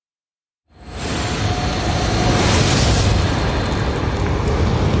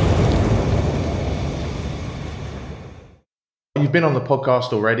you've been on the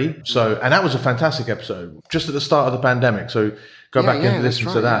podcast already. So, and that was a fantastic episode, just at the start of the pandemic. So go back and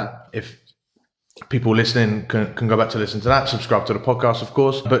listen to that. Yeah. If people listening can go back to listen to that, subscribe to the podcast, of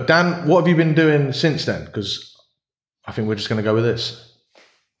course. But Dan, what have you been doing since then? Because I think we're just going to go with this.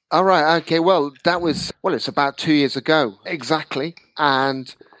 All right. Okay. Well, it's about 2 years ago. Exactly.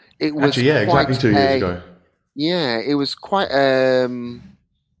 And it was exactly 2 years ago. Yeah, it was quite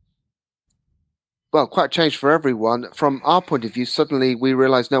quite a change for everyone. From our point of view, suddenly we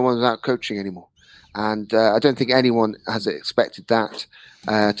realised no one was out coaching anymore. And I don't think anyone has expected that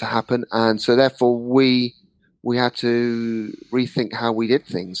to happen. And so therefore we had to rethink how we did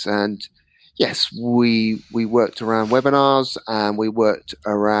things. And yes, we worked around webinars and we worked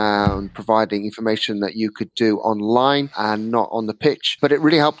around providing information that you could do online and not on the pitch. But it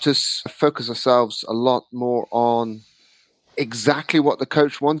really helped us focus ourselves a lot more on exactly what the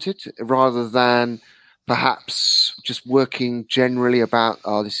coach wanted rather than perhaps just working generally about,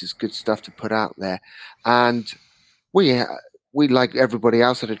 this is good stuff to put out there. And we, like everybody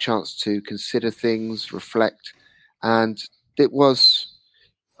else, had a chance to consider things, reflect. And it was,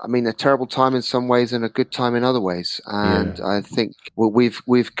 a terrible time in some ways and a good time in other ways. And I think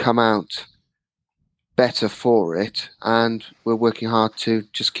we've come out better for it, and we're working hard to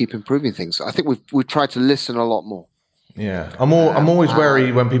just keep improving things. I think we've tried to listen a lot more. Yeah, I'm always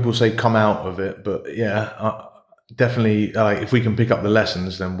wary when people say come out of it, but definitely, if we can pick up the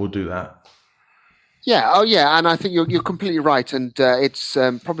lessons, then we'll do that. Yeah. Oh, yeah. And I think you're completely right. And it's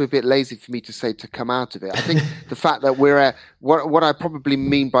probably a bit lazy for me to say to come out of it. I think the fact that we're what I probably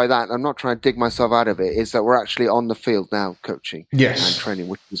mean by that, I'm not trying to dig myself out of it, is that we're actually on the field now coaching and training,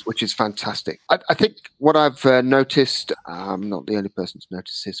 which is fantastic. I think what I've noticed, I'm not the only person to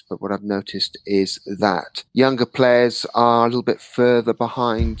notice this, but what I've noticed is that younger players are a little bit further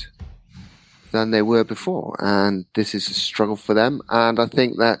behind than they were before. And this is a struggle for them. And I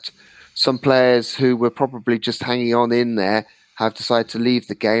think that some players who were probably just hanging on in there have decided to leave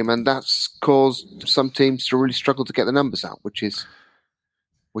the game, and that's caused some teams to really struggle to get the numbers out, which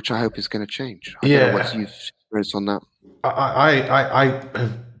I hope is going to change. I don't know what you've experienced on that. I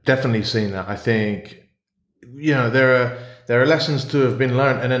have definitely seen that. I think there are lessons to have been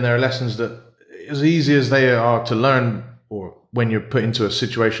learned, and then there are lessons that, as easy as they are to learn, or when you're put into a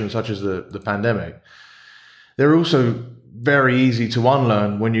situation such as the pandemic, they're also very easy to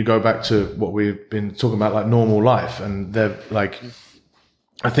unlearn when you go back to what we've been talking about, like normal life. And they're like,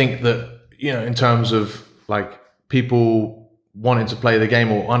 I think that, in terms of like people wanting to play the game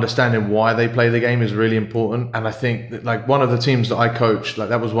or understanding why they play the game is really important. And I think that, like, one of the teams that I coached, like,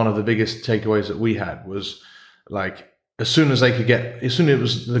 that was one of the biggest takeaways that we had, was like, as soon as it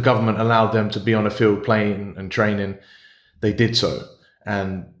was the government allowed them to be on a field playing and training, they did so.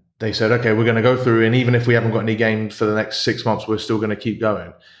 And they said, okay, we're going to go through, and even if we haven't got any games for the next 6 months, we're still going to keep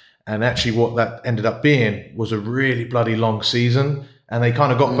going. And actually what that ended up being was a really bloody long season, and they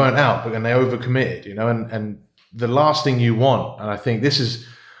kind of got burnt out, but then they overcommitted, and the last thing you want, and I think this is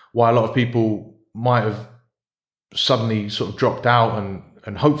why a lot of people might have suddenly sort of dropped out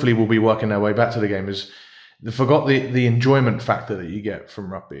and hopefully will be working their way back to the game, is they forgot the enjoyment factor that you get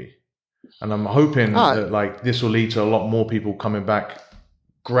from rugby. And I'm hoping that, like, this will lead to a lot more people coming back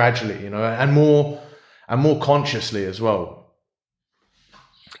gradually, and more consciously as well.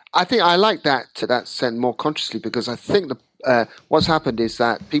 I think I like that, to that sense, more consciously, because I think what's happened is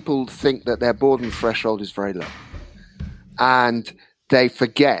that people think that their boredom threshold is very low, and they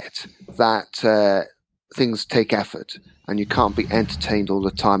forget that things take effort, and you can't be entertained all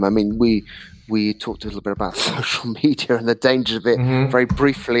the time. I mean, we talked a little bit about social media and the danger of it very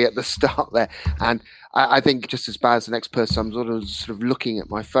briefly at the start there. And I think, just as bad as the next person, I'm sort of looking at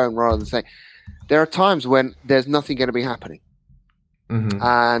my phone rather than saying, there are times when there's nothing going to be happening.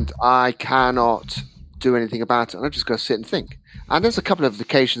 And I cannot do anything about it. And I just go sit and think. And there's a couple of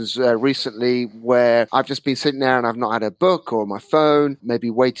occasions recently where I've just been sitting there and I've not had a book or my phone, maybe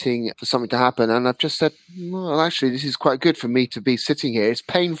waiting for something to happen. And I've just said, well, actually, this is quite good for me to be sitting here. It's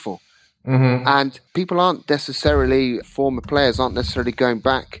painful. And people former players aren't necessarily going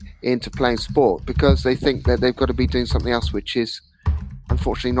back into playing sport because they think that they've got to be doing something else, which is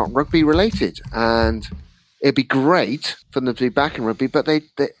unfortunately not rugby related. And it'd be great for them to be back in rugby, but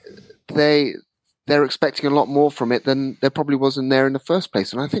they're expecting a lot more from it than there probably wasn't there in the first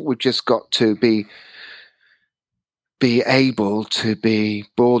place. And I think we've just got to be able to be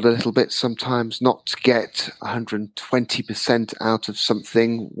bored a little bit sometimes, not to get 120% out of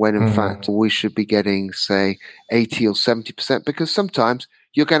something when in fact we should be getting, say, 80 or 70%, because sometimes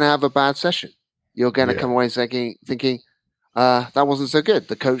you're going to have a bad session. You're going to come away thinking, that wasn't so good.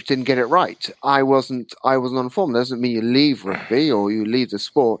 The coach didn't get it right. I wasn't on form. That doesn't mean you leave rugby or you leave the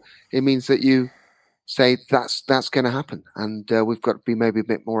sport. It means that you say that's going to happen, and we've got to be maybe a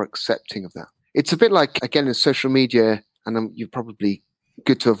bit more accepting of that. It's a bit like, again, in social media, and you're probably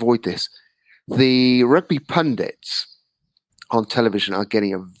good to avoid this. The rugby pundits on television are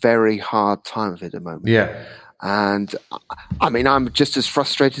getting a very hard time of it at the moment. Yeah. And I mean, I'm just as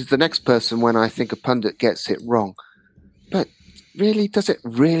frustrated as the next person when I think a pundit gets it wrong. But really, does it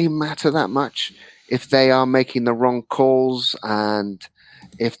really matter that much if they are making the wrong calls and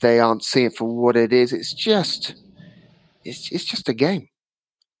if they aren't seeing it for what it is? It's just a game,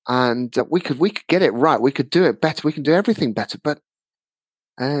 and we could get it right. We could do it better. We can do everything better. But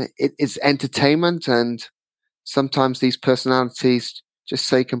it's entertainment, and sometimes these personalities just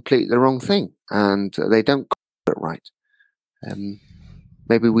say completely the wrong thing, and they don't get it right.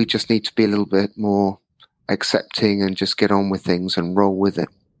 Maybe we just need to be a little bit more accepting and just get on with things and roll with it.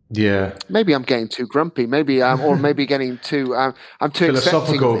 Yeah. Maybe I'm getting too grumpy. Maybe or maybe getting too. I'm too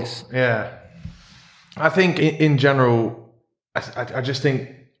philosophical. Accepting of this. Yeah. I think in general, I just think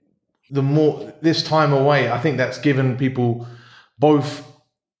the more this time away, I think that's given people both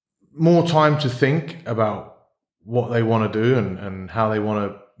more time to think about what they want to do and how they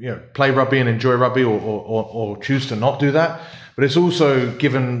want to play rugby and enjoy rugby or choose to not do that. But it's also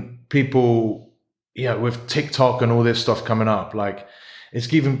given people, with TikTok and all this stuff coming up, like it's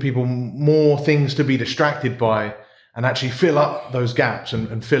given people more things to be distracted by and actually fill up those gaps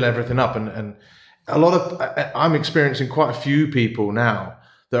and fill everything up. And a lot of, I'm experiencing quite a few people now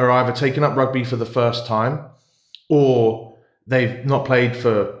that are either taking up rugby for the first time or they've not played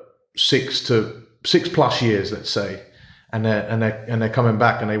for 6+ years, let's say, and they're coming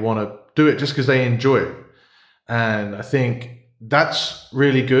back and they want to do it just because they enjoy it. And I think that's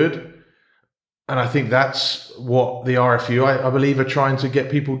really good. And I think that's what the RFU, I believe, are trying to get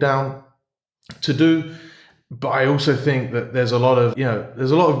people down to do. But I also think that there's a lot of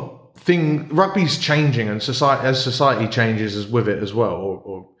rugby's changing, and society changes as with it as well,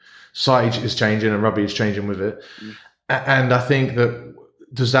 or society is changing and rugby is changing with it. And I think that,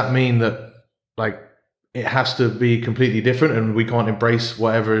 does that mean that like it has to be completely different and we can't embrace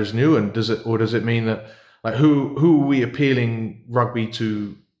whatever is new? And does it mean that like who are we appealing rugby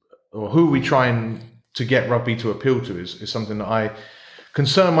to, or who are we trying to get rugby to appeal to is something that I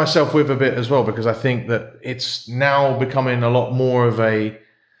concern myself with a bit as well, because I think that it's now becoming a lot more of a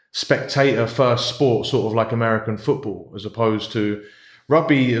spectator first sport, sort of like American football, as opposed to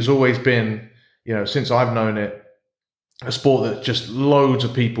rugby has always been, since I've known it, a sport that just loads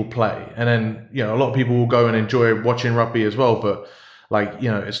of people play. And then, a lot of people will go and enjoy watching rugby as well. But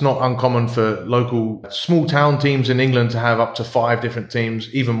it's not uncommon for local small town teams in England to have up to 5 different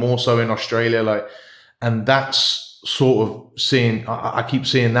teams, even more so in Australia. And that's sort of I keep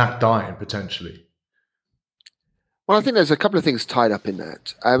seeing that dying potentially. Well, I think there's a couple of things tied up in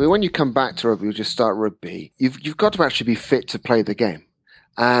that. I mean, when you come back to rugby, you just start rugby, you've got to actually be fit to play the game.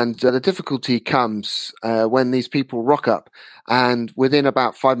 And the difficulty comes when these people rock up and within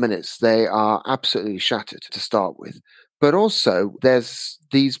about 5 minutes, they are absolutely shattered to start with. But also there's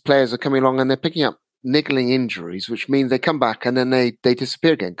these players are coming along and they're picking up niggling injuries, which means they come back and then they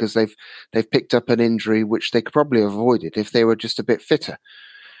disappear again because they've picked up an injury which they could probably have avoided if they were just a bit fitter.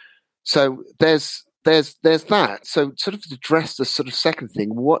 So there's that. So sort of to address the sort of second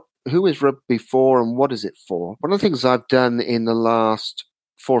thing, who is rugby for and what is it for? One of the things I've done in the last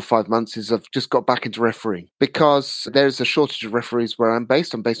 4 or 5 months is I've just got back into refereeing because there's a shortage of referees where I'm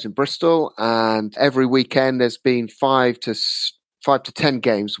based. I'm based in Bristol, and every weekend there's been 5 to 10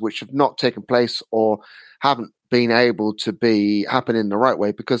 games which have not taken place or haven't been able to happen in the right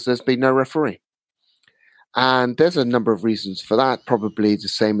way because there's been no referee. And there's a number of reasons for that, probably the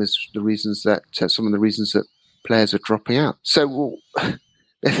same as the reasons that some of the reasons that players are dropping out. So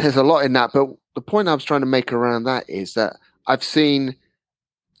there's a lot in that. But the point I was trying to make around that is that I've seen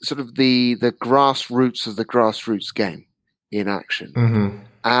sort of the grassroots of the grassroots game in action. Mm-hmm.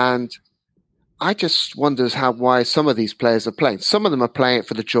 And I just wonder why some of these players are playing. Some of them are playing it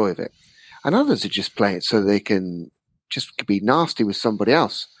for the joy of it. And others are just playing it so they can just be nasty with somebody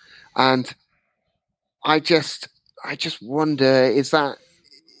else. And I just wonder, it's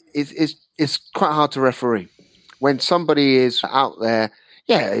quite hard to referee. When somebody is out there,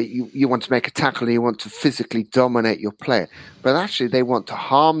 yeah, you want to make a tackle, you want to physically dominate your player, but actually they want to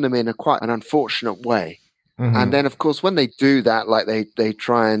harm them in quite an unfortunate way. Mm-hmm. And then, of course, when they do that, like they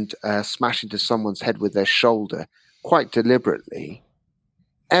try and smash into someone's head with their shoulder quite deliberately,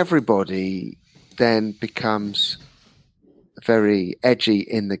 everybody then becomes very edgy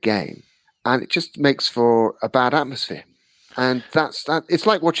in the game. And it just makes for a bad atmosphere. And that's that. It's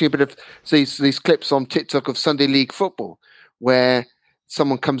like watching a bit of these clips on TikTok of Sunday League football, where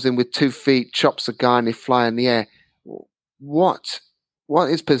someone comes in with 2 feet, chops a guy, and they fly in the air. What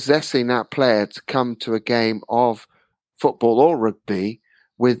is possessing that player to come to a game of football or rugby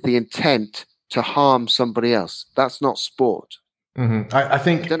with the intent to harm somebody else? That's not sport. Mm-hmm. I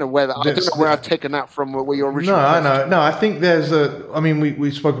think I don't know where I've taken that from. Where your original? No, I know. No, I think there's a. I mean,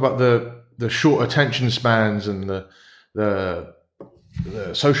 we spoke about the short attention spans and the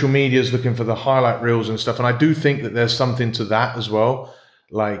social media is looking for the highlight reels and stuff, and I do think that there's something to that as well.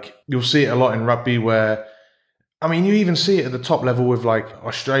 Like you'll see it a lot in rugby where. I mean, you even see it at the top level with like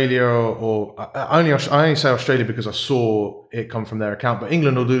Australia or I only say Australia because I saw it come from their account, but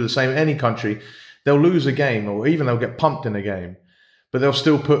England will do the same. Any country, they'll lose a game or even they'll get pumped in a game, but they'll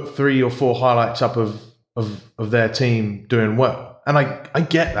still put 3 or 4 highlights up of their team doing well. And I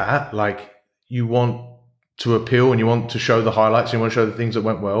get that. Like you want to appeal and you want to show the highlights, and you want to show the things that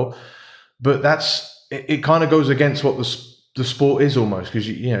went well, but it kind of goes against what the sport is almost, because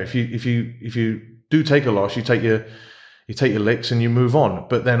you know if you do take a loss, you take your licks and you move on.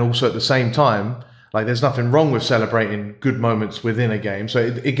 But then also at the same time, like there's nothing wrong with celebrating good moments within a game. So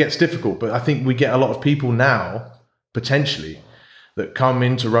it gets difficult. But I think we get a lot of people now, potentially, that come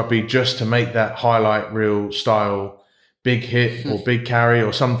into rugby just to make that highlight reel style big hit or big carry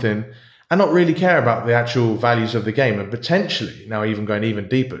or something, and not really care about the actual values of the game. And potentially now even going even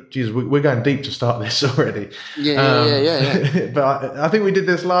deeper. Jeez, we're going deep to start this already. Yeah. But I think we did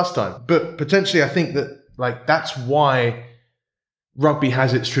this last time. But potentially I think that like that's why rugby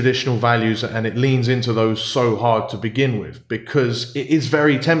has its traditional values and it leans into those so hard to begin with, because it is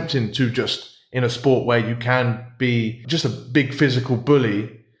very tempting to just, in a sport where you can be just a big physical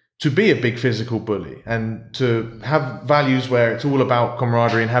bully, to be a big physical bully and to have values where it's all about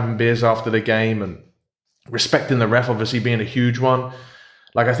camaraderie and having beers after the game and respecting the ref, obviously being a huge one.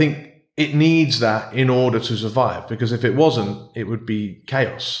 Like, I think it needs that in order to survive, because if it wasn't, it would be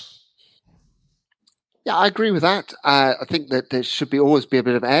chaos. Yeah, I agree with that. I think that there should always be a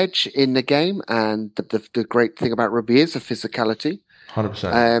bit of edge in the game, and the great thing about rugby is the physicality.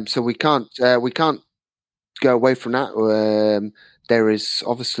 100%. So we can't go away from that. There is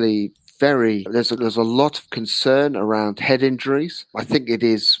obviously there's a lot of concern around head injuries. I think it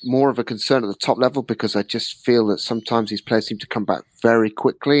is more of a concern at the top level, because I just feel that sometimes these players seem to come back very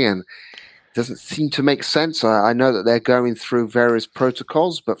quickly, and it doesn't seem to make sense. I know that they're going through various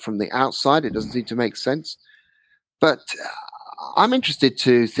protocols, but from the outside, it doesn't seem to make sense. But I'm interested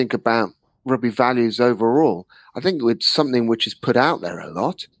to think about rugby values overall. I think it's something which is put out there a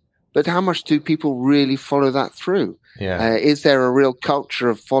lot, but how much do people really follow that through? Yeah. Is there a real culture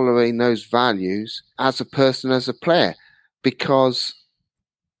of following those values as a person, as a player? Because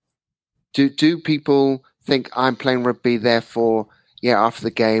do people think I'm playing rugby, therefore, yeah, after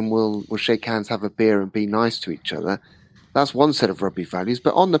the game we'll shake hands, have a beer, and be nice to each other? That's one set of rugby values.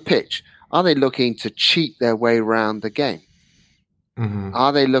 But on the pitch, are they looking to cheat their way around the game? Mm-hmm.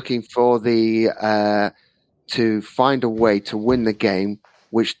 Are they looking for to find a way to win the game,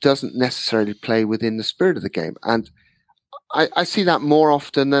 which doesn't necessarily play within the spirit of the game? And I see that more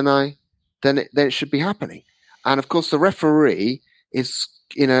often than it should be happening. And of course, the referee is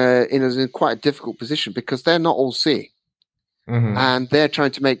in quite a difficult position, because they're not all seeing, and they're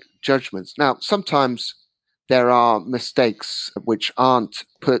trying to make judgments. Now, sometimes there are mistakes which aren't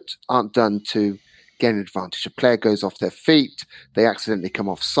done to gain an advantage. A player goes off their feet, they accidentally come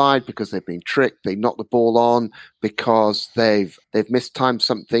offside because they've been tricked, they knock the ball on because they've mistimed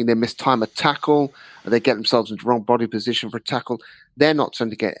something, they mistime a tackle, they get themselves into the wrong body position for a tackle. They're not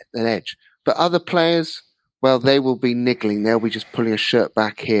trying to get an edge. But other players, well, they will be niggling, they'll be just pulling a shirt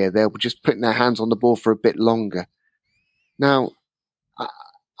back here, they'll be just putting their hands on the ball for a bit longer. Now,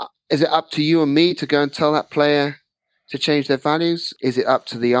 is it up to you and me to go and tell that player to change their values? Is it up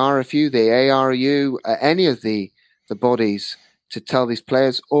to the RFU, the ARU, any of the bodies to tell these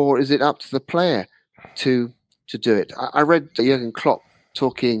players, or is it up to the player to do it? I read Jurgen Klopp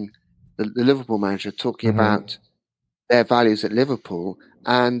talking, the Liverpool manager, talking about their values at Liverpool,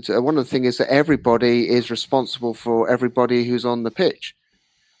 and one of the things is that everybody is responsible for everybody who's on the pitch.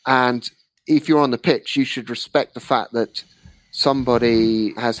 And if you're on the pitch, you should respect the fact that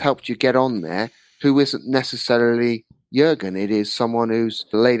somebody has helped you get on there who isn't necessarily Jurgen. It is someone who's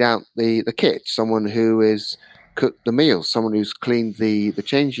laid out the kit, someone who has cooked the meals, someone who's cleaned the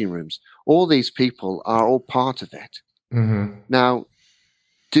changing rooms. All these people are all part of it. Now,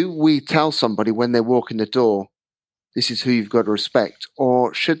 do we tell somebody when they walk in the door, this is who you've got to respect?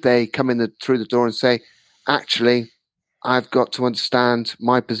 Or should they come in through the door and say, actually, I've got to understand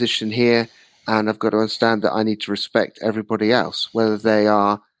my position here, and I've got to understand that I need to respect everybody else, whether they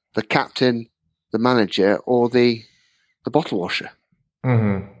are the captain, the manager, or the bottle washer.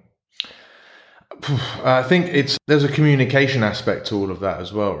 Mm-hmm. I think there's a communication aspect to all of that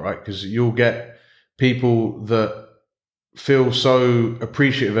as well, right? Because you'll get people that feel so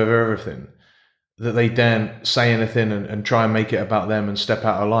appreciative of everything that they daren't say anything and try and make it about them and step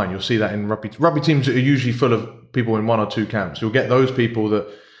out of line. You'll see that in rugby teams that are usually full of people in one or two camps. You'll get those people that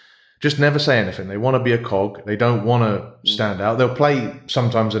just never say anything. They want to be a cog. They don't want to stand out. They'll play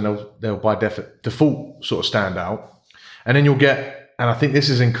sometimes and they'll by default sort of stand out. And then you'll get, and I think this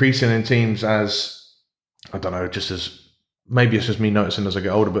is increasing in teams as, I don't know, just as, maybe it's just me noticing as I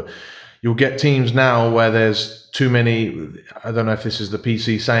get older, but you'll get teams now where there's too many, I don't know if this is the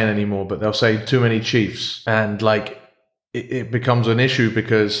PC saying anymore, but they'll say too many chiefs. And like, it becomes an issue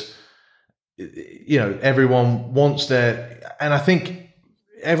because, you know, everyone wants and I think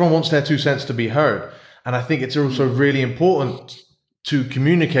everyone wants their 2 cents to be heard. And I think it's also really important to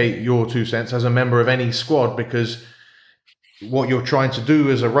communicate your 2 cents as a member of any squad, because what you're trying to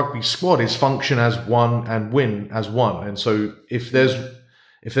do as a rugby squad is function as one and win as one. And so if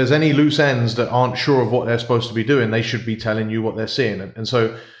there's any loose ends that aren't sure of what they're supposed to be doing, they should be telling you what they're seeing. And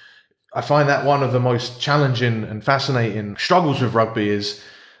so I find that one of the most challenging and fascinating struggles with rugby is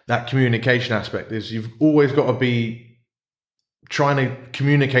that communication aspect. Is you've always got to be trying to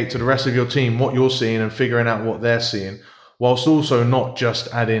communicate to the rest of your team what you're seeing and figuring out what they're seeing, whilst also not just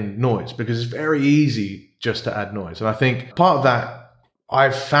adding noise, because it's very easy just to add noise. And I think part of that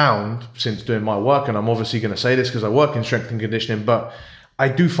I've found since doing my work, and I'm obviously going to say this because I work in strength and conditioning, but I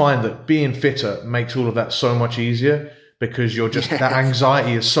do find that being fitter makes all of that so much easier, because you're just, that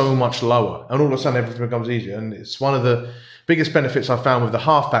anxiety is so much lower, and all of a sudden everything becomes easier. And it's one of the biggest benefits I've found with the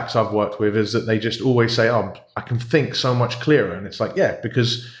halfbacks I've worked with is that they just always say, "Oh, I can think so much clearer." And it's like, yeah,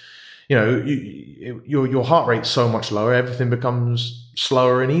 because, you know, your heart rate's so much lower, everything becomes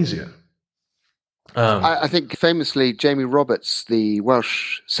slower and easier. I think famously Jamie Roberts, the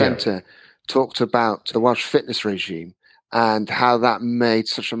Welsh centre, talked about the Welsh fitness regime and how that made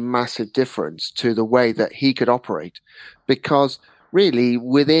such a massive difference to the way that he could operate. Because really,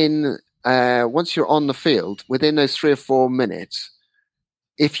 within once you're on the field, within those 3 or 4 minutes,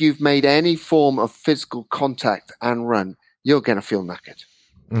 if you've made any form of physical contact and run, you're going to feel knackered.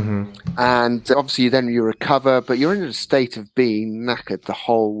 Mm-hmm. And obviously then you recover, but you're in a state of being knackered the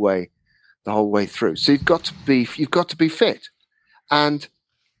whole way through. So you've got to be fit. And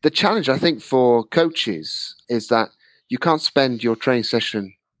the challenge, I think, for coaches is that you can't spend your training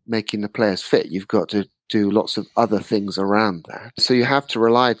session making the players fit. You've got to do lots of other things around that. So you have to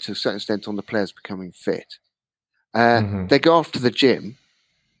rely to a certain extent on the players becoming fit. They go off to the gym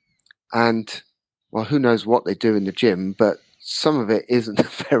and, well, who knows what they do in the gym, but some of it isn't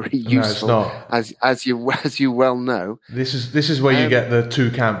very useful, no, it's not. as you well know. This is where you get the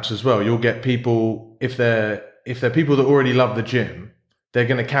two camps as well. You'll get people, if they're people that already love the gym, they're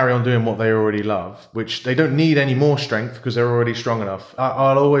going to carry on doing what they already love, which they don't need any more strength because they're already strong enough.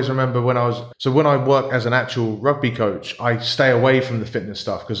 I'll always remember when I work as an actual rugby coach, I stay away from the fitness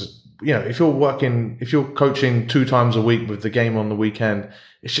stuff because, you know, if you're coaching 2 times a week with the game on the weekend,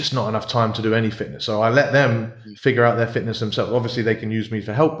 it's just not enough time to do any fitness. So I let them figure out their fitness themselves. Obviously they can use me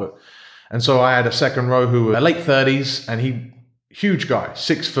for help, and so I had a second row who were late 30s, and he, huge guy,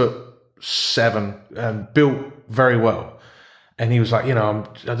 6'7", built very well. And he was like, you know,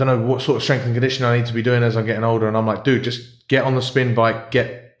 I don't know what sort of strength and conditioning I need to be doing as I'm getting older. And I'm like, dude, just get on the spin bike,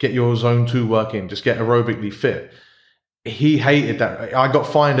 get your zone 2 work in, just get aerobically fit. He hated that. I got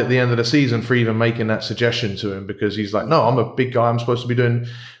fined at the end of the season for even making that suggestion to him, because he's like, no, I'm a big guy. I'm supposed to be doing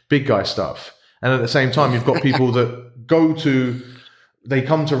big guy stuff. And at the same time, you've got people that they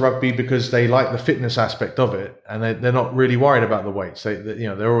come to rugby because they like the fitness aspect of it, and they're not really worried about the weights. They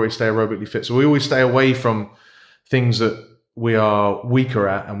always stay aerobically fit. So we always stay away from things that we are weaker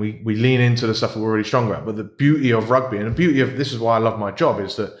at, and we lean into the stuff that we're already stronger at. But the beauty of rugby, and the beauty of this is why I love my job,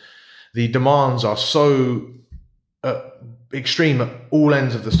 is that the demands are so extreme at all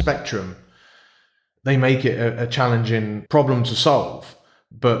ends of the spectrum. They make it a challenging problem to solve,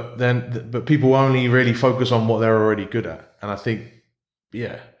 but people only really focus on what they're already good at. And I think,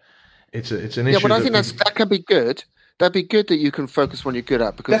 it's an issue. Yeah, but I think that can be good. That'd be good that you can focus on what you're good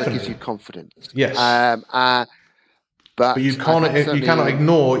at, because Definitely. That gives you confidence. Yes. But you cannot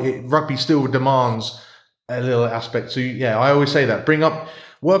ignore it. Rugby still demands a little aspect. So I always say that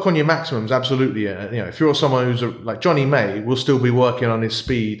work on your maximums. Absolutely. If you're someone who's like Johnny May, will still be working on his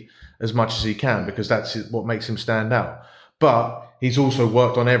speed as much as he can, because that's what makes him stand out. But he's also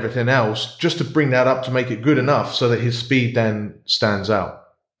worked on everything else just to bring that up to make it good enough so that his speed then stands out.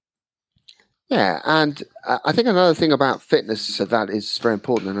 Yeah, and I think another thing about fitness that is very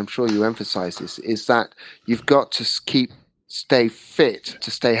important, and I'm sure you emphasize this, is that you've got to stay fit to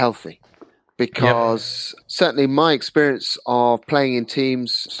stay healthy. Because certainly my experience of playing in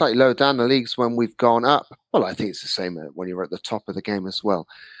teams slightly lower down the leagues when we've gone up, well, I think it's the same when you're at the top of the game as well.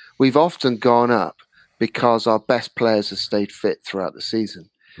 We've often gone up because our best players have stayed fit throughout the season.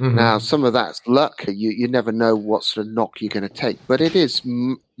 Mm-hmm. Now, some of that's luck. You never know what sort of knock you're going to take, but it is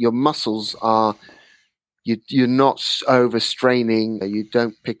your muscles are, you're not overstraining. You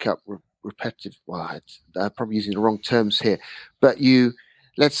don't pick up repetitive. Well, I'm probably using the wrong terms here, but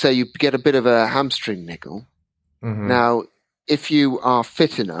let's say you get a bit of a hamstring niggle. Mm-hmm. Now, if you are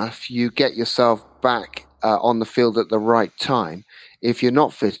fit enough, you get yourself back on the field at the right time. If you're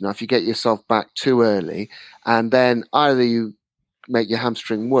not fit enough, you get yourself back too early, and then either you make your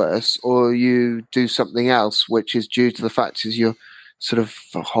hamstring worse or you do something else, which is due to the fact is you're sort of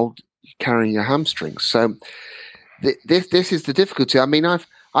carrying your hamstring. So this is the difficulty. I mean, I've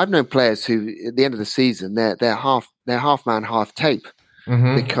known players who at the end of the season they're half man, half tape.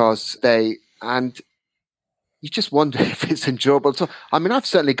 Mm-hmm. Because and you just wonder if it's enjoyable. I mean, I've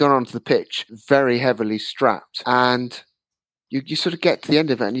certainly gone onto the pitch very heavily strapped, and you sort of get to the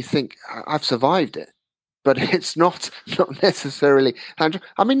end of it and you think, I've survived it. But it's not necessarily.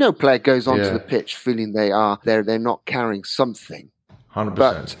 I mean, no player goes onto the pitch feeling they're not carrying something. 100%.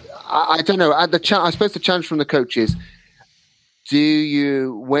 But I don't know. I suppose the challenge from the coach is,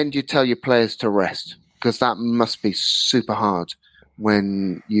 when do you tell your players to rest? Because that must be super hard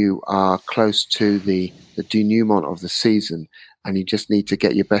when you are close to the denouement of the season and you just need to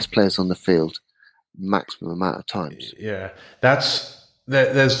get your best players on the field maximum amount of times. Yeah,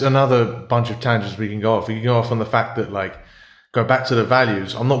 there's another bunch of tangents we can go off. We can go off on the fact that, like, go back to the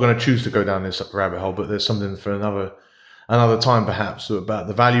values. I'm not going to choose to go down this rabbit hole, but there's something for another time perhaps about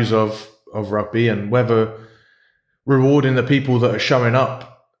the values of rugby and whether rewarding the people that are showing up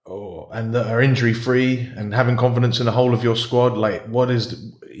and that are injury free and having confidence in the whole of your squad, like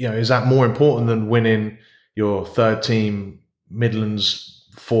is that more important than winning your third team Midlands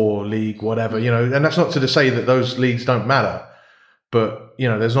 4 league, whatever, and that's not to say that those leagues don't matter, but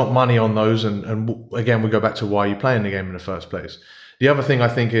there's not money on those, and again we go back to why you're playing the game in the first place. The other thing I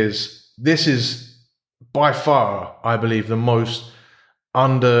think is this is by far, I believe, the most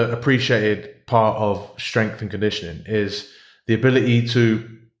underappreciated part of strength and conditioning is the ability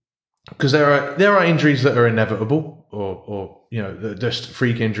to, because there are injuries that are inevitable or they're just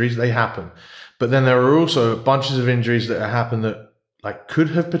freak injuries, they happen, but then there are also bunches of injuries that happen that like could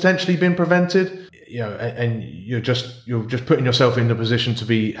have potentially been prevented, and you're just putting yourself in the position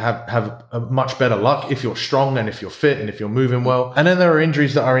to have a much better luck if you're strong and if you're fit and if you're moving well. And then there are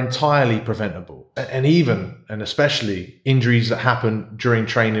injuries that are entirely preventable, and especially injuries that happen during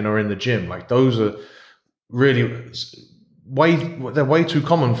training or in the gym. Like those are really they're way too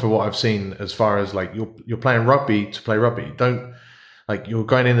common for what I've seen, as far as like you're playing rugby to play rugby. Don't, like, you're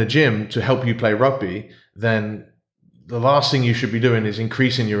going in the gym to help you play rugby, then the last thing you should be doing is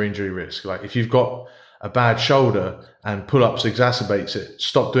increasing your injury risk. Like if you've got a bad shoulder and pull-ups exacerbates it,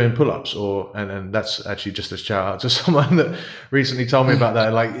 stop doing pull-ups. And that's actually just a shout out to someone that recently told me about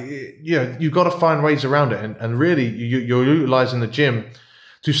that. Like, you've got to find ways around it, and really you're utilizing the gym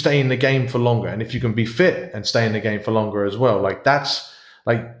to stay in the game for longer. And if you can be fit and stay in the game for longer as well, like that's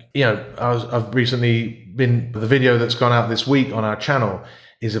like, I've recently been, the video that's gone out this week on our channel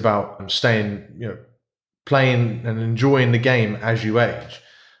is about staying, playing and enjoying the game as you age.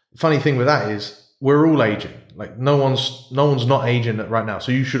 The funny thing with that is we're all aging. Like no one's not aging right now.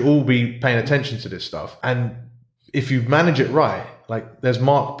 So you should all be paying attention to this stuff. And if you manage it right, like there's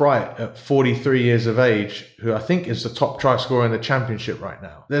Mark Bright at 43 years of age, who I think is the top try scorer in the championship right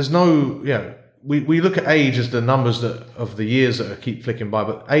now. There's no, we look at age as the numbers of the years that keep flicking by,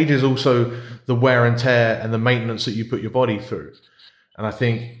 but age is also the wear and tear and the maintenance that you put your body through. And I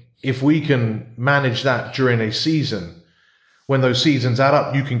think if we can manage that during a season, when those seasons add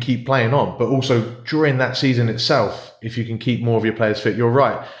up, you can keep playing on. But also during that season itself, if you can keep more of your players fit, you're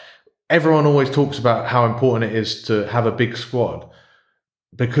right. Everyone always talks about how important it is to have a big squad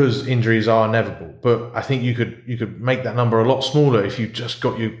because injuries are inevitable. But I think you could make that number a lot smaller if you just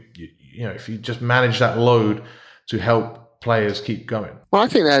got if you just manage that load to help players keep going. Well, I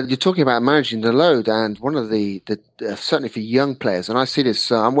think that you're talking about managing the load, and one of the certainly for young players, and I see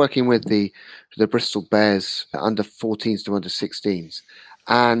this. I'm working with the Bristol Bears under 14s to under 16s,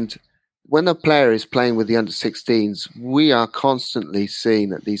 and when the player is playing with the under 16s, we are constantly seeing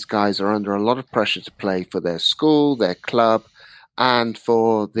that these guys are under a lot of pressure to play for their school, their club, and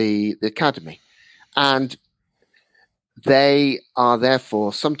for the academy. And they are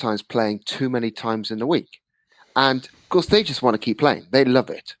therefore sometimes playing too many times in the week. And of course, they just want to keep playing. They love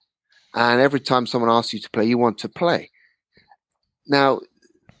it. And every time someone asks you to play, you want to play. Now,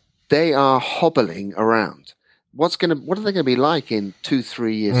 they are hobbling around. What are they going to be like in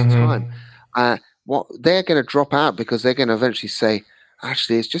 2-3 years' time? What they're going to drop out because they're going to eventually say,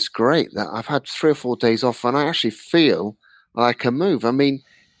 actually, it's just great that I've had 3 or 4 days off and I actually feel like I can move. I mean,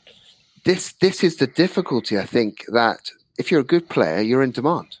 this is the difficulty, I think, that if you're a good player, you're in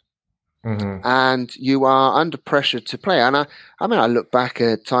demand. And you are under pressure to play. And I look back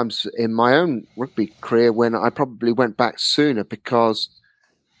at times in my own rugby career when I probably went back sooner because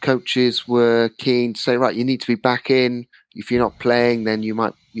coaches were keen to say, right, you need to be back in. If you're not playing, then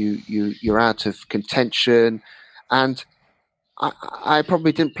you're out of contention. And I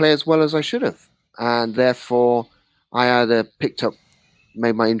probably didn't play as well as I should have. And therefore, I either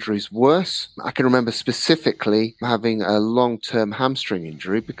made my injuries worse. I can remember specifically having a long-term hamstring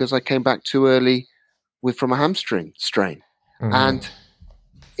injury because I came back too early from a hamstring strain. And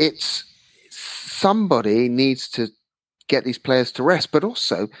it's somebody needs to get these players to rest. But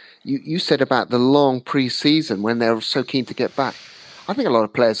also, you said about the long pre-season when they were so keen to get back. I think a lot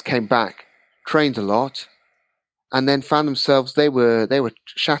of players came back, trained a lot, and then found themselves they were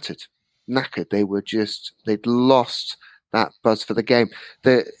shattered, knackered. They'd lost that buzz for the game.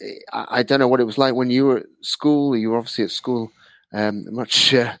 I don't know what it was like when you were at school. You were obviously at school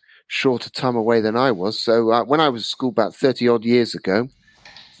much shorter time away than I was. So when I was at school about 30-odd years ago,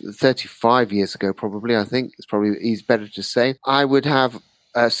 35 years ago probably, I think, it's probably better to say, I would have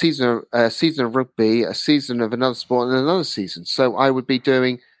a season of rugby, a season of another sport, and another season. So I would be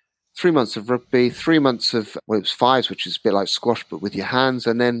doing 3 months of rugby, 3 months of, well, it was fives, which is a bit like squash, but with your hands,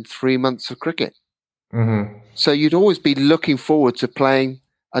 and then 3 months of cricket. So you'd always be looking forward to playing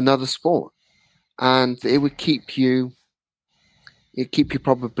another sport, and it would keep you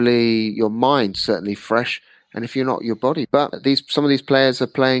probably, your mind certainly fresh, and if you're not, your body. But some of these players are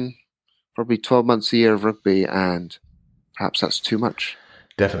playing probably 12 months a year of rugby, and perhaps that's too much.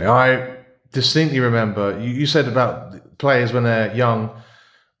 Definitely. I distinctly remember you said about players when they're young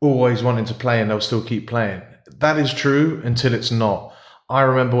always wanting to play and they'll still keep playing. That is true until it's not. I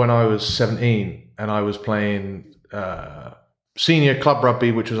remember when I was 17 and I was playing senior club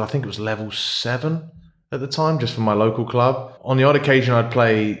rugby, which was, I think it was level 7 at the time, just for my local club. On the odd occasion, I'd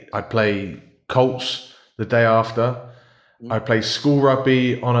play Colts the day after. I'd play school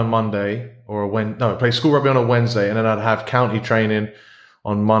rugby on a Monday I'd play school rugby on a Wednesday, and then I'd have county training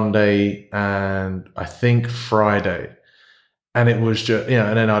on Monday and I think Friday. And it was just,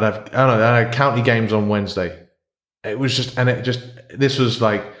 and then I had county games on Wednesday. It was just, this was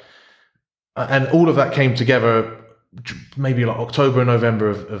like, and all of that came together maybe like October, November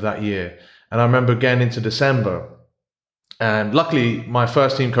of that year. And I remember getting into December, and luckily my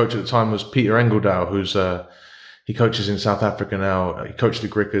first team coach at the time was Peter Engeldow, who's he coaches in South Africa now. He coached the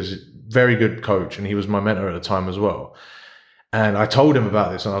Grickers, very good coach, and he was my mentor at the time as well. And I told him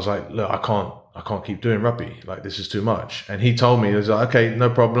about this, and I was like, look, I can't keep doing rugby. Like, this is too much. And he told me, he was like, okay, no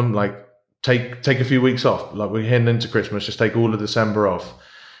problem. Like, take a few weeks off. Like, we're heading into Christmas, just take all of December off.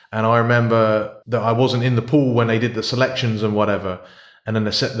 And I remember that I wasn't in the pool when they did the selections and whatever. And then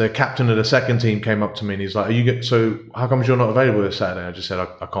the captain of the second team came up to me and he's like, so how come you're not available this Saturday? I just said,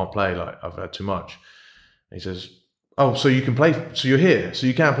 I can't play. Like, I've had too much. And he says, oh, so you can play, so you're here, so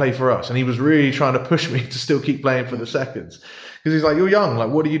you can play for us. And he was really trying to push me to still keep playing for the seconds. Because he's like, you're young, like,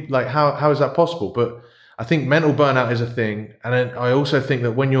 what do you, like, how is that possible? But I think mental burnout is a thing. And then I also think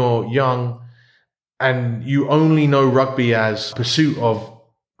that when you're young and you only know rugby as pursuit of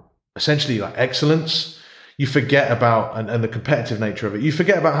essentially like excellence, you forget about, and the competitive nature of it, you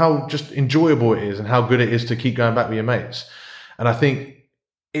forget about how just enjoyable it is and how good it is to keep going back with your mates. And I think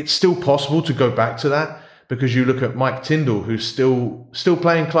it's still possible to go back to that, because you look at Mike Tyndall, who's still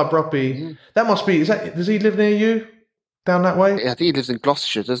playing club rugby. Mm-hmm. That must be, does he live near you down that way? Yeah, I think he lives in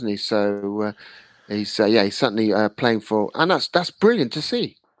Gloucestershire, doesn't he? So he's certainly playing for, and that's brilliant to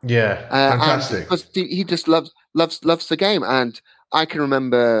see. Yeah, fantastic. Because he just loves the game. And I can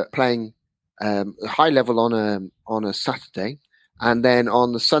remember playing high level on a Saturday, and then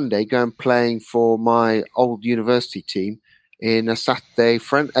on the Sunday going playing for my old university team in a Saturday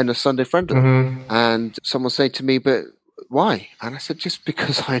and a Sunday friendly. Mm-hmm. And someone said to me, but why? And I said, just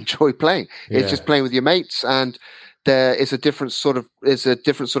because I enjoy playing. Yeah. It's just playing with your mates, and there is a different sort of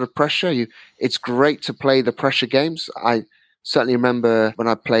pressure. It's great to play the pressure games. I certainly remember when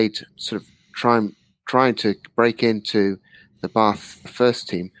I played, sort of trying to break into the Bath first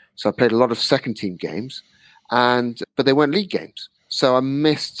team. So I played a lot of second team games, but they weren't league games. So I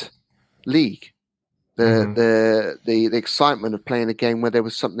missed league. the excitement of playing a game where there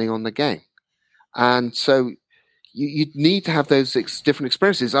was something on the game. And so you need to have those different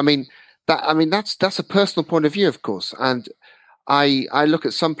experiences. That's a personal point of view, of course. And I look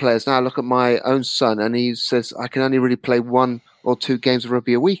at some players now. I look at my own son, and he says I can only really play 1 or 2 games of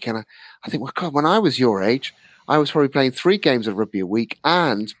rugby a week. And I think, well, God, when I was your age, I was probably playing 3 games of rugby a week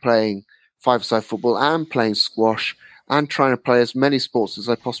and playing 5-a-side football and playing squash and trying to play as many sports as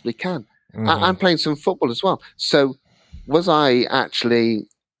I possibly can. And playing some football as well. So was I actually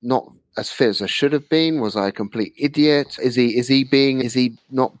not as fit as I should have been? Was I a complete idiot? Is he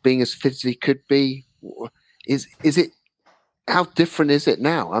not being as fit as he could be? Is it, how different is it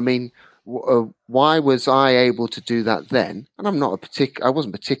now? I mean, why was I able to do that then? And I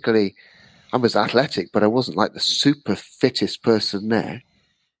wasn't particularly, I was athletic, but I wasn't like the super fittest person there.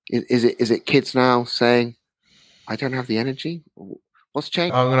 Is it kids now saying, I don't have the energy? What's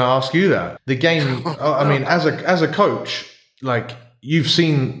changed? I'm going to ask you that. The game, I mean, as a coach, like you've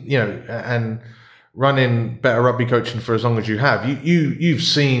seen, and running better rugby coaching for as long as you have, you've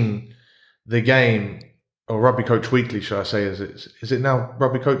seen the game, or Rugby Coach Weekly, should I say? Is it now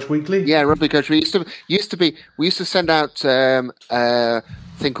Rugby Coach Weekly? Yeah, Rugby Coach. We used to send out a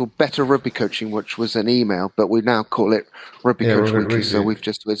thing called Better Rugby Coaching, which was an email, but we now call it Rugby Coach Weekly. So we've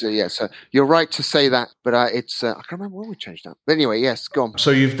just So you're right to say that, but I can't remember when we changed that. But anyway, yes, go on.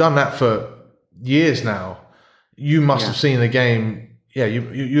 So you've done that for years now. You must have seen the game. Yeah,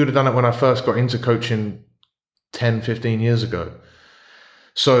 you would have done it when I first got into coaching 10, 15 years ago.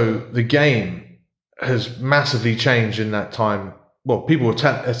 So the game has massively changed in that time. Well, people are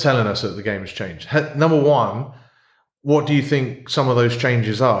telling us that the game has changed. Number one, what do you think some of those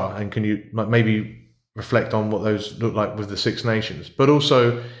changes are? And can you maybe reflect on what those look like with the Six Nations? But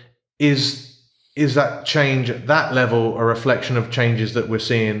also, is that change at that level a reflection of changes that we're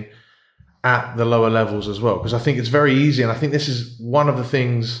seeing at the lower levels as well? Because I think it's very easy, and I think this is one of the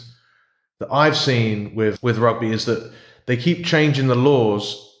things that I've seen with rugby, is that they keep changing the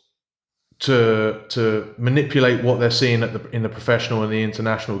laws to manipulate what they're seeing in the professional and the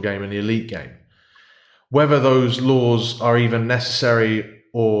international game and the elite game. Whether those laws are even necessary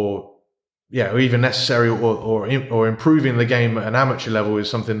or improving the game at an amateur level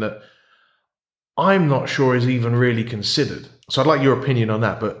is something that I'm not sure is even really considered. So I'd like your opinion on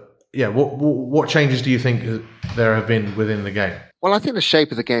that. But yeah, what changes do you think there have been within the game? Well, I think the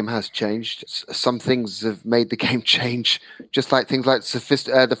shape of the game has changed. Some things have made the game change, just like things like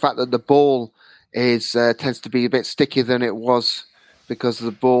the fact that the ball tends to be a bit stickier than it was because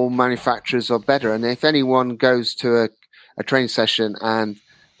the ball manufacturers are better. And if anyone goes to a training session and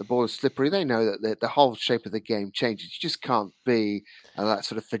the ball is slippery, they know that the whole shape of the game changes. You just can't be that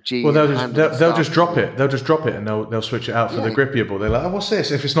sort of Fijian. Well, they'll just drop it. They'll just drop it and they'll switch it out for the grippier ball. They're like, oh, what's this?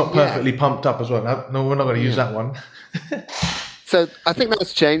 If it's not perfectly pumped up as well. No, we're not going to use that one. So I think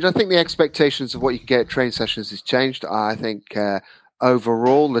that's changed. I think the expectations of what you can get at training sessions has changed. I think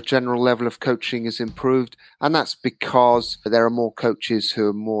overall the general level of coaching has improved, and that's because there are more coaches who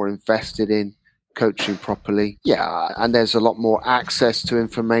are more invested in coaching properly. Yeah, and there's a lot more access to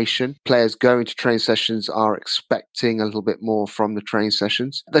information. Players going to training sessions are expecting a little bit more from the training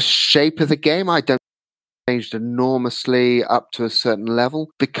sessions. The shape of the game, I don't changed enormously up to a certain level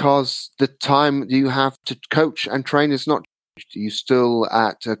because the time you have to coach and train is not. You still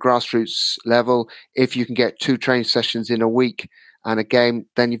at a grassroots level. If you can get 2 training sessions in a week and a game,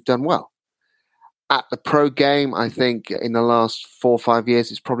 then you've done well. At the pro game, I think in the last 4 or 5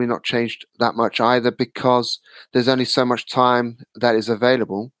 years, it's probably not changed that much either because there's only so much time that is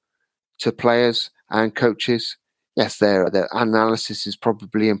available to players and coaches. Yes, their analysis is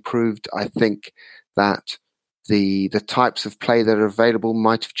probably improved. I think that the types of play that are available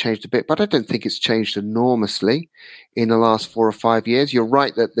might have changed a bit, but I don't think it's changed enormously in the last 4 or 5 years. You're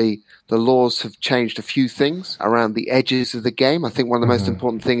right that the laws have changed a few things around the edges of the game. I think one of the most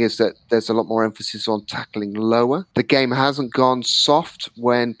important thing is that there's a lot more emphasis on tackling lower. The game hasn't gone soft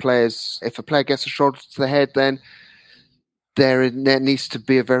if a player gets a shoulder to the head, then there needs to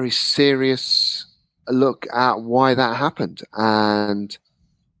be a very serious look at why that happened. And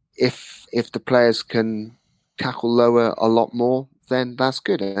if the players can tackle lower a lot more, then that's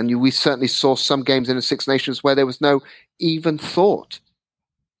good. And we certainly saw some games in the Six Nations where there was no even thought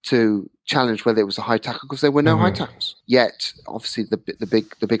to challenge whether it was a high tackle because there were no high tackles. Yet, obviously,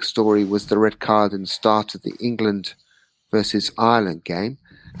 the big story was the red card in the start of the England versus Ireland game,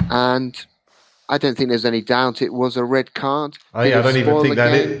 and I don't think there's any doubt it was a red card. I don't even think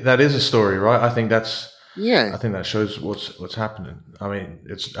that is a story, right? I think that's I think that shows what's happening. I mean,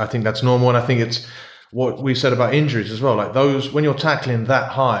 I think that's normal, and I think it's what we said about injuries as well. Like those, when you're tackling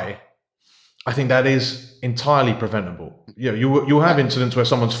that high, I think that is entirely preventable. You'll have incidents where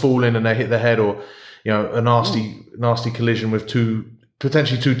someone's fallen and they hit their head, or a nasty collision with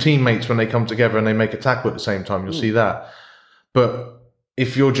potentially two teammates when they come together and they make a tackle at the same time. You'll see that. But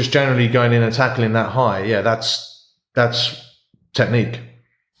if you're just generally going in and tackling that high, that's technique.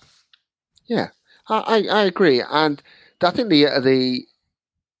 Yeah, I agree, and I think the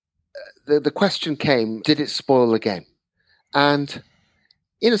question came: did it spoil the game? And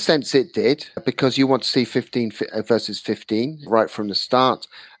in a sense, it did, because you want to see 15 versus 15 right from the start.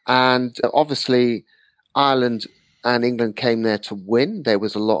 And obviously, Ireland and England came there to win. There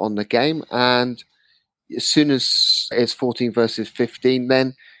was a lot on the game. And as soon as it's 14 versus 15,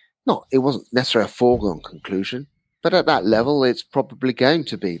 then it wasn't necessarily a foregone conclusion. But at that level, it's probably going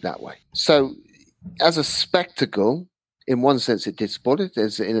to be that way. So as a spectacle, in one sense, it did spoil it.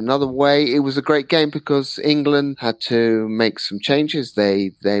 As in another way, it was a great game because England had to make some changes.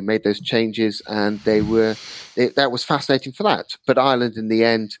 They made those changes, and that was fascinating for that. But Ireland, in the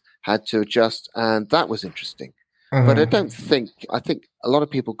end, had to adjust, and that was interesting. Mm-hmm. But I think a lot of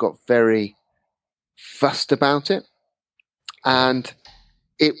people got very fussed about it, and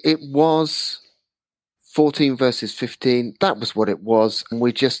it was 14 versus 15. That was what it was, and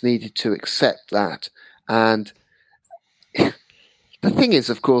we just needed to accept that. And the thing is,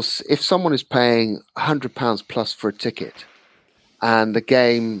 of course, if someone is paying £100 plus for a ticket and the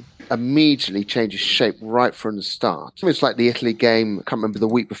game immediately changes shape right from the start, it's like the Italy game, I can't remember, the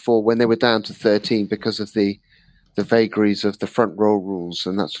week before, when they were down to 13 because of the vagaries of the front row rules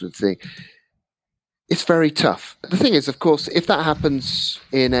and that sort of thing. It's very tough. The thing is, of course, if that happens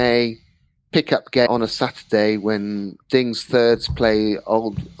in a pickup game on a Saturday when Ding's thirds play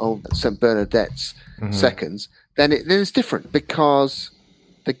old St. Bernadette's seconds, then it's different, because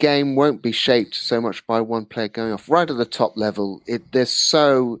the game won't be shaped so much by one player going off. Right at the top level, it's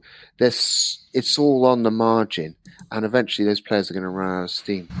all on the margin, and eventually those players are going to run out of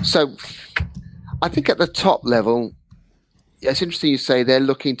steam. So I think at the top level, it's interesting you say they're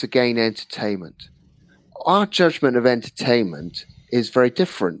looking to gain entertainment. Our judgment of entertainment is very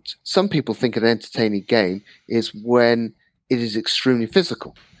different. Some people think an entertaining game is when it is extremely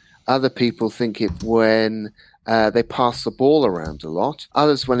physical. Other people think it when they pass the ball around a lot.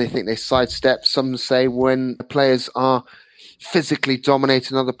 Others when they think they sidestep. Some say when the players are physically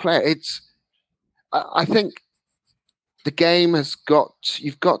dominating another player. I think the game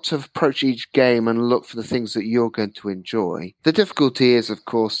you've got to approach each game and look for the things that you're going to enjoy. The difficulty is, of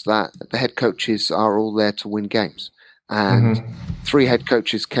course, that the head coaches are all there to win games. And 3 head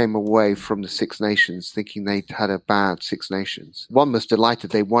coaches came away from the Six Nations thinking they'd had a bad Six Nations. One was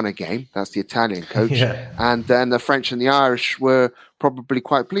delighted they won a game. That's the Italian coach. Yeah. And then the French and the Irish were probably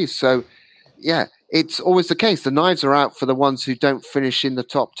quite pleased. So, yeah, it's always the case. The knives are out for the ones who don't finish in the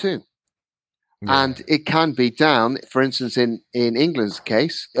top 2. Yeah. And it can be down, for instance, in England's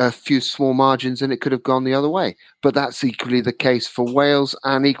case, a few small margins and it could have gone the other way. But that's equally the case for Wales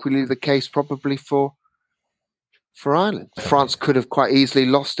and equally the case probably for Ireland. France could have quite easily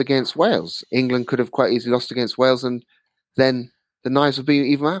lost against Wales. England could have quite easily lost against Wales, and then the knives would be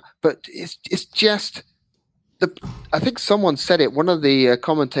even out. But it's just I think someone said it. One of the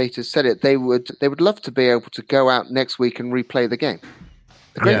commentators said it. They would love to be able to go out next week and replay the game.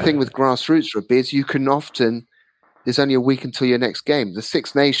 The great thing with grassroots rugby is you can often. There's only a week until your next game. The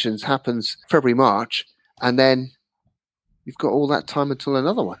Six Nations happens February, March, and then you've got all that time until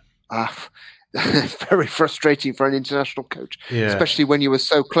another one. Very frustrating for an international coach, especially when you were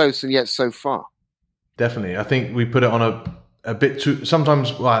so close and yet so far. Definitely. I think we put it on a bit too,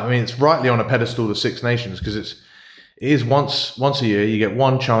 sometimes, it's rightly on a pedestal, the Six Nations, because it is once a year, you get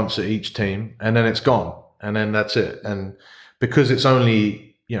one chance at each team and then it's gone and then that's it. And because it's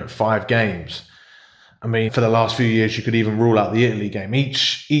only, 5 games, for the last few years, you could even rule out the Italy game.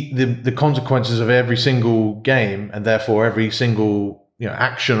 The consequences of every single game and therefore every single,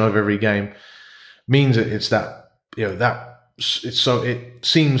 action of every game means that it's that, it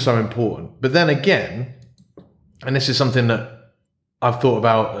seems so important. But then again, and this is something that I've thought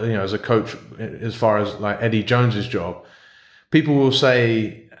about, as a coach, as far as like Eddie Jones's job, people will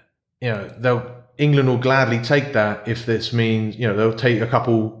say, England will gladly take that if this means, they'll take a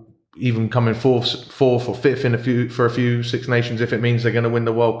couple, even coming fourth or fifth for a few Six Nations if it means they're going to win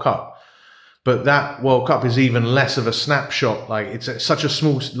the World Cup. But that World Cup is even less of a snapshot. Like it's such a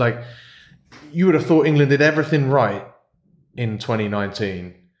small, you would have thought England did everything right in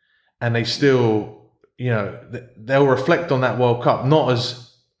 2019 and they still, they'll reflect on that World Cup, not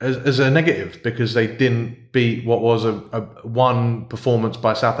as a negative because they didn't beat what was a one performance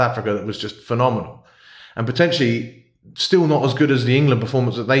by South Africa that was just phenomenal. And potentially still not as good as the England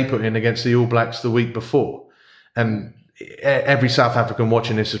performance that they put in against the All Blacks the week before. And every South African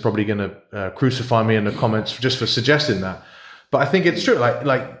watching this is probably going to crucify me in the comments just for suggesting that. But I think it's true.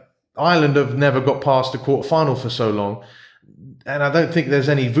 Like Ireland have never got past the quarterfinal for so long, and I don't think there's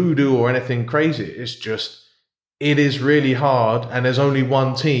any voodoo or anything crazy. It's just it is really hard, and there's only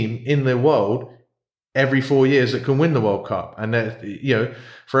one team in the world every 4 years that can win the World Cup, and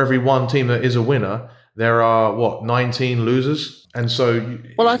for every one team that is a winner, there are 19 losers, and so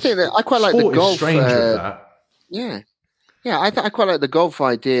I think that I quite like the golf. Is strange with that. Yeah. Yeah, I quite like the golf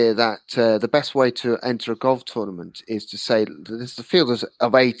idea that the best way to enter a golf tournament is to say there's the field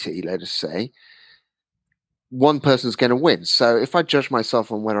of 80, let us say. One person's going to win. So if I judge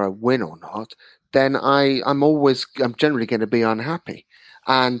myself on whether I win or not, then I'm generally going to be unhappy.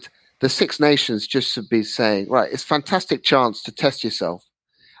 And the Six Nations just should be saying, right, it's a fantastic chance to test yourself.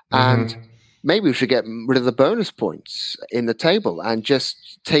 And maybe we should get rid of the bonus points in the table and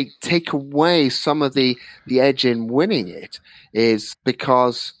just take away some of the edge in winning it, is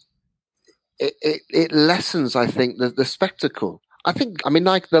because it lessens, I think, the spectacle. Like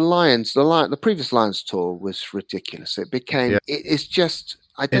the previous Lions tour was ridiculous. It became, it's just,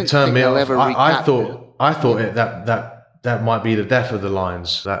 I don't think they'll ever recap it. I thought that might be the death of the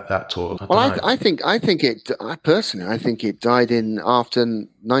Lions, that tour. I think it died in after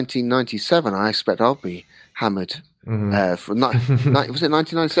 1997. I expect I'll be hammered. Was it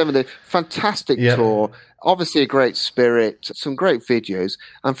 1997? The fantastic tour, obviously a great spirit, some great videos,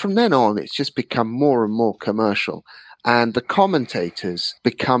 and from then on, it's just become more and more commercial. And the commentators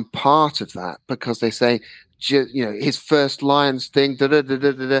become part of that because they say, his first Lions thing,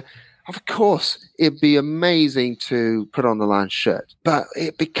 Of course, it'd be amazing to put on the Lions shirt, but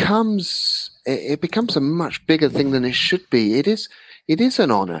it becomes a much bigger thing than it should be. It is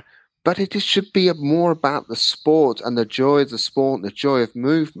an honor, but should be more about the sport and the joy of the sport and the joy of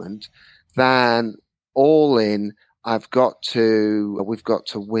movement than all in. We've got to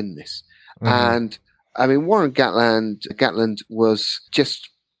win this. And I mean, Warren Gatland was just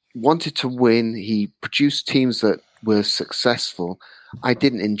wanted to win. He produced teams that were successful. I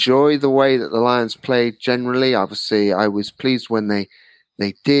didn't enjoy the way that the Lions played generally. Obviously, I was pleased when they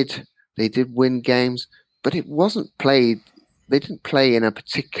did win games, but it wasn't played. They didn't play in a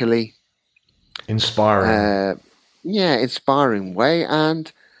particularly inspiring way.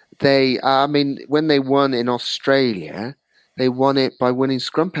 And when they won in Australia, they won it by winning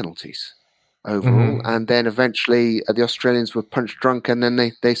scrum penalties overall, and then eventually the Australians were punch drunk, and then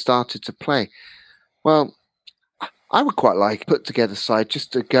they started to play. Well, I would quite like put together a side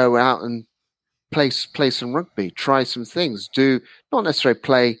just to go out and play some rugby, try some things, do not necessarily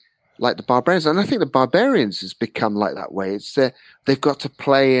play like the Barbarians. And I think the Barbarians has become like that way. It's they've got to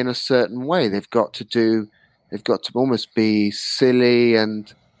play in a certain way. They've got to almost be silly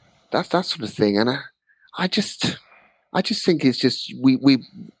and that sort of thing. And I just think it's just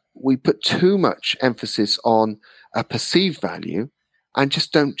we put too much emphasis on a perceived value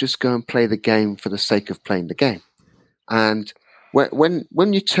and don't go and play the game for the sake of playing the game. And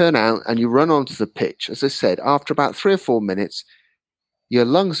when you turn out and you run onto the pitch, as I said, after about 3 or 4 minutes, your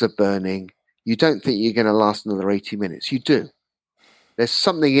lungs are burning. You don't think you're going to last another 80 minutes. You do. There's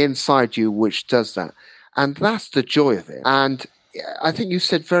something inside you which does that. And that's the joy of it. And I think you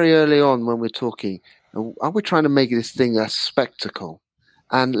said very early on when we're talking, are we trying to make this thing a spectacle?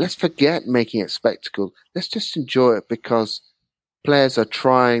 And let's forget making it spectacle. Let's just enjoy it because players are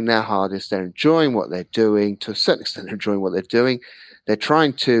trying their hardest. They're enjoying what they're doing. To a certain extent, they're enjoying what they're doing. They're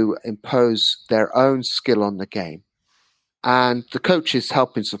trying to impose their own skill on the game. And the coaches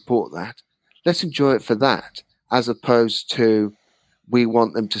helping support that. Let's enjoy it for that, as opposed to we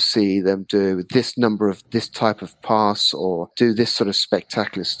want them to see them do this number of this type of pass or do this sort of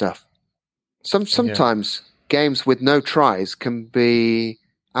spectacular stuff. Sometimes games with no tries can be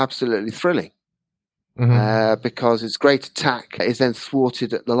absolutely thrilling. Because its great attack is then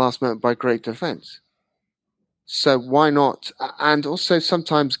thwarted at the last moment by great defense. So why not? And also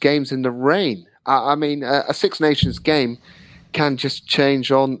sometimes games in the rain. A Six Nations game can just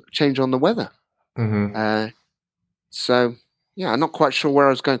change on the weather. So I'm not quite sure where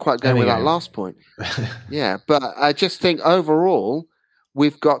I was going with that last point. But I just think overall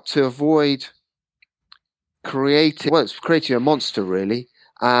we've got to avoid creating a monster really.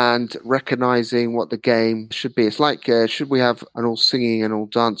 And recognizing what the game should be. It's like, should we have an all singing and all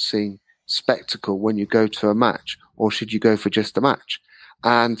dancing spectacle when you go to a match, or should you go for just a match?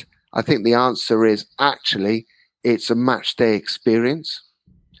 And I think the answer is actually it's a match day experience.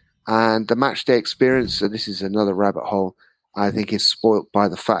 And the match day experience, so this is another rabbit hole, I think is spoilt by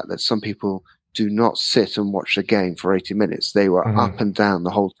the fact that some people do not sit and watch a game for 80 minutes. They were up and down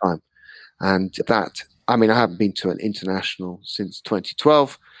the whole time. And that, I mean, I haven't been to an international since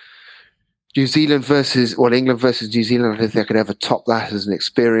 2012. England versus New Zealand, I don't think I could ever top that as an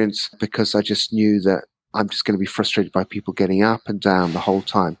experience, because I just knew that I'm just going to be frustrated by people getting up and down the whole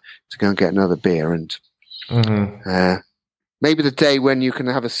time to go and get another beer. And maybe the day when you can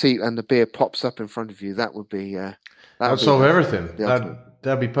have a seat and the beer pops up in front of you, that would be... that'd solve everything.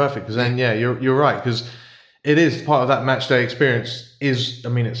 That'd be perfect. Because then, you're right. Because it is part of that match day experience. It's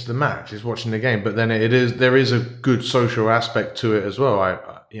the match. It's watching the game. But then there is a good social aspect to it as well. I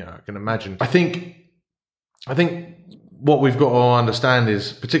can imagine. I think what we've got to understand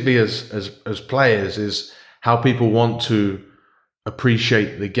is, particularly as players, is how people want to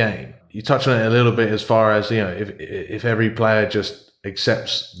appreciate the game. You touched on it a little bit as far as, if every player just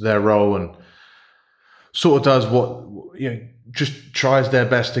accepts their role and sort of does what, just tries their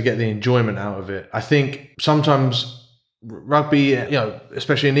best to get the enjoyment out of it. I think sometimes rugby,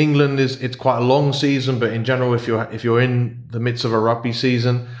 especially in England, it's quite a long season, but in general, if you're in the midst of a rugby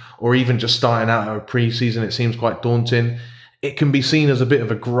season, or even just starting out at a pre-season, it seems quite daunting. It can be seen as a bit of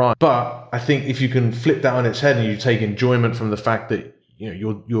a grind. But I think if you can flip that on its head and you take enjoyment from the fact that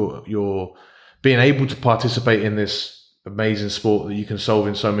you're being able to participate in this amazing sport that you can solve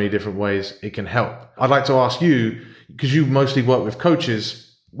in so many different ways, it can help. I'd like to ask you, because you mostly work with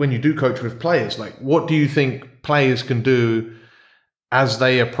coaches, when you do coach with players, like, what do you think players can do as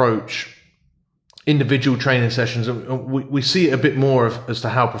they approach individual training sessions? We see it a bit more as to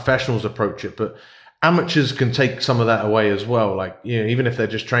how professionals approach it, but amateurs can take some of that away as well. Like, even if they're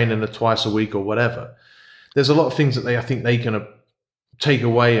just training twice a week or whatever, there's a lot of things that I think they can take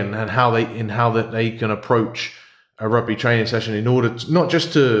away, and how they can approach a rugby training session in order to, not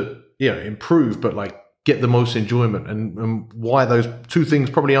just to improve, but like get the most enjoyment, and why those two things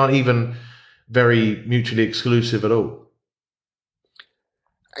probably aren't even very mutually exclusive at all.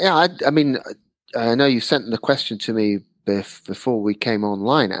 Yeah, I know you sent the question to me before we came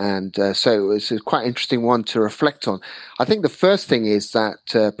online, and so it's a quite interesting one to reflect on. I think the first thing is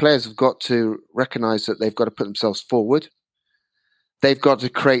that players have got to recognise that they've got to put themselves forward. They've got to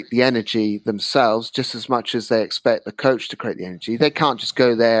create the energy themselves just as much as they expect the coach to create the energy. They can't just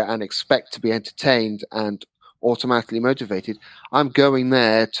go there and expect to be entertained and automatically motivated. I'm going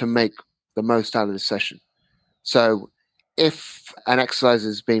there to make the most out of the session. So if an exercise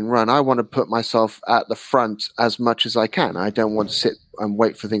is being run, I want to put myself at the front as much as I can. I don't want to sit and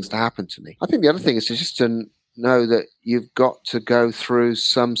wait for things to happen to me. I think the other thing is just to know that you've got to go through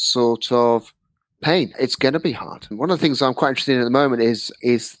some sort of pain. It's going to be hard. One of the things I'm quite interested in at the moment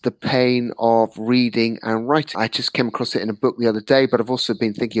is the pain of reading and writing. I just came across it in a book the other day, but I've also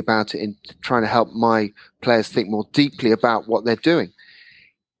been thinking about it in trying to help my players think more deeply about what they're doing.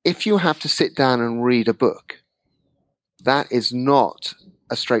 If you have to sit down and read a book, that is not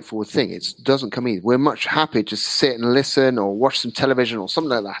a straightforward thing. It doesn't come easy. We're much happier to sit and listen or watch some television or something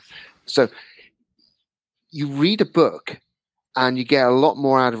like that. So you read a book, and you get a lot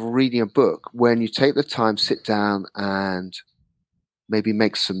more out of reading a book when you take the time, sit down and maybe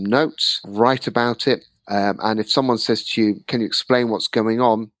make some notes, write about it. And if someone says to you, can you explain what's going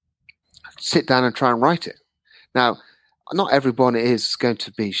on? Sit down and try and write it. Now, not everyone is going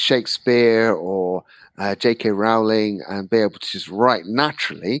to be Shakespeare or J.K. Rowling and be able to just write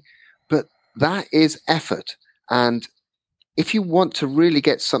naturally, but that is effort. And if you want to really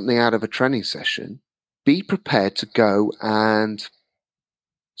get something out of a training session, be prepared to go and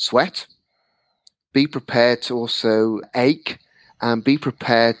sweat. Be prepared to also ache, and be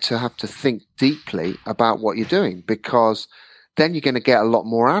prepared to have to think deeply about what you're doing, because then you're going to get a lot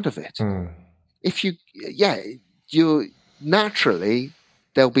more out of it. If you naturally,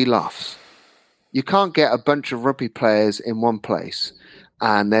 there'll be laughs. You can't get a bunch of rugby players in one place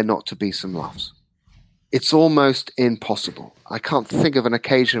and there not to be some laughs. It's almost impossible. I can't think of an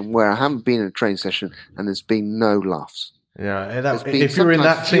occasion where I haven't been in a training session and there's been no laughs. Yeah, if you're in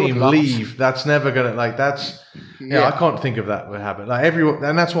that team, leave. That's never gonna I can't think of that would happen. Like everyone,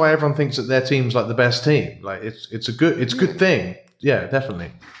 and that's why everyone thinks that their team's like the best team. Like it's a good thing. Yeah,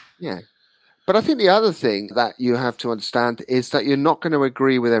 definitely. Yeah, but I think the other thing that you have to understand is that you're not going to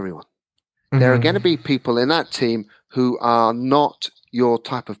agree with everyone. Mm-hmm. There are going to be people in that team who are not your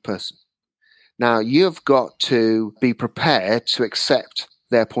type of person. Now, you've got to be prepared to accept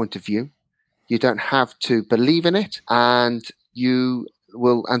their point of view. You don't have to believe in it, and you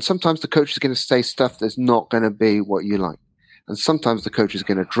will. And sometimes the coach is going to say stuff that's not going to be what you like, and sometimes the coach is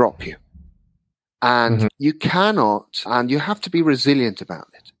going to drop you. And you cannot, and you have to be resilient about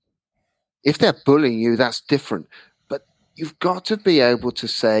it. If they're bullying you, that's different. But you've got to be able to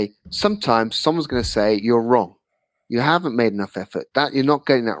say, sometimes someone's going to say, you're wrong. You haven't made enough effort. That you're not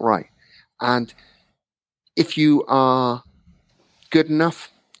getting that right. And if you are good enough,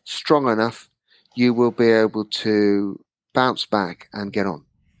 strong enough, you will be able to bounce back and get on.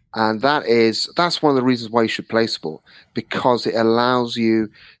 And that's one of the reasons why you should play sport, because it allows you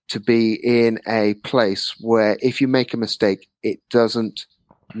to be in a place where if you make a mistake, it doesn't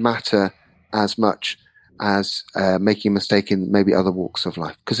matter as much as making a mistake in maybe other walks of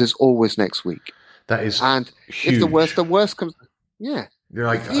life, because there's always next week. That is huge. If the worst comes, yeah. You're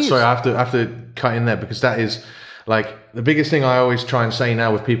like, sorry, I have to cut in there, because that is like the biggest thing I always try and say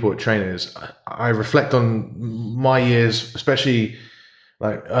now with people at training is I reflect on my years, especially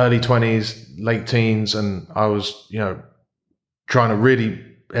like early 20s, late teens, and I was, trying to really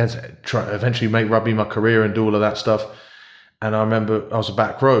eventually make rugby my career and do all of that stuff. And I remember I was a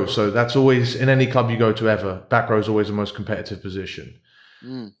back row, so that's always, in any club you go to ever, back row is always the most competitive position.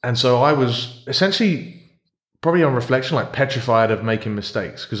 And so I was essentially, probably on reflection, like petrified of making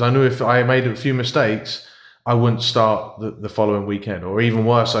mistakes, because I knew if I made a few mistakes, I wouldn't start the following weekend, or even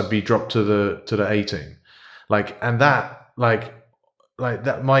worse, I'd be dropped to the A team. And that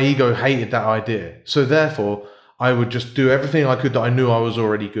my ego hated that idea. So therefore, I would just do everything I could that I knew I was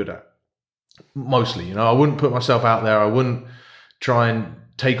already good at. Mostly, I wouldn't put myself out there. I wouldn't try and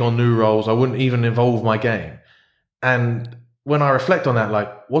take on new roles. I wouldn't even evolve my game. And when I reflect on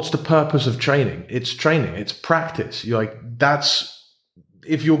that, what's the purpose of training? It's training. It's practice.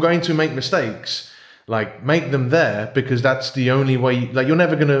 If you're going to make mistakes, make them there, because that's the only way. You're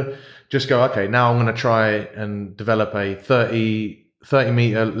never going to just go, okay, now I'm going to try and develop a 30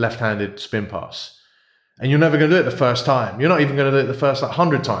 meter left-handed spin pass. And you're never going to do it the first time. You're not even going to do it the first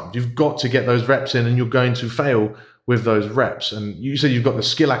 100 times. You've got to get those reps in, and you're going to fail with those reps. And you said you've got the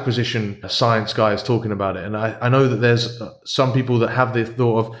skill acquisition science guys talking about it. And I know that there's some people that have the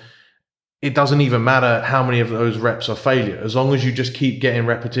thought of, it doesn't even matter how many of those reps are failure, as long as you just keep getting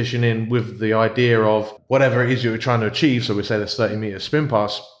repetition in with the idea of whatever it is you're trying to achieve. So we say this 30 meter spin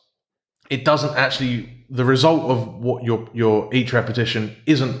pass. It doesn't actually, the result of what your each repetition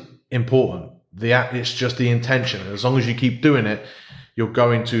isn't important. It's just the intention. And as long as you keep doing it, you're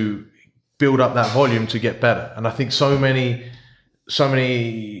going to build up that volume to get better. And I think so many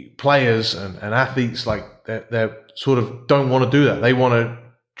players and athletes, they're sort of don't want to do that. They want to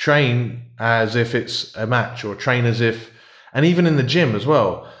train as if it's a match, or train as if, and even in the gym as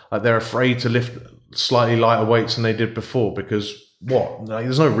well, they're afraid to lift slightly lighter weights than they did before, because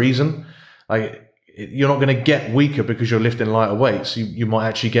there's no reason. You're not going to get weaker because you're lifting lighter weights. You might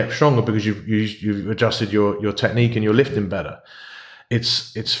actually get stronger because you've adjusted your technique and you're lifting better.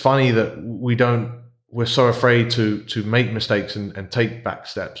 It's funny that we're so afraid to make mistakes and take back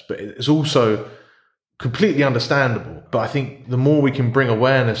steps, but it's also completely understandable. But I think the more we can bring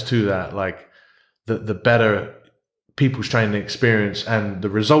awareness to that, the better people's training experience and the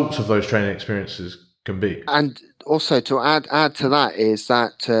results of those training experiences can be. And also to add to that is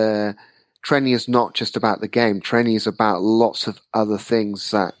that training is not just about the game. Training is about lots of other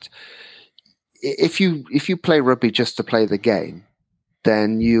things. That if you play rugby just to play the game,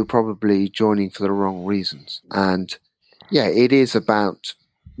 then you're probably joining for the wrong reasons. And yeah, it is about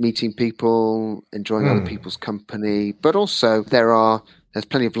meeting people, enjoying other people's company, but also there's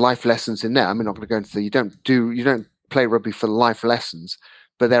plenty of life lessons in there. I'm not going to go into you don't play rugby for life lessons,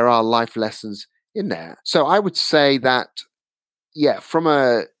 but there are life lessons in there. So I would say that, yeah, from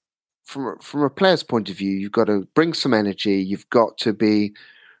a player's point of view, you've got to bring some energy. You've got to be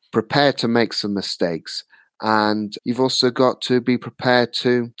prepared to make some mistakes. And you've also got to be prepared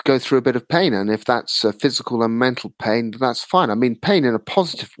to go through a bit of pain. And if that's physical and mental pain, that's fine. I mean, pain in a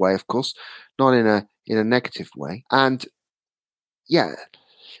positive way, of course, not in a negative way. And yeah,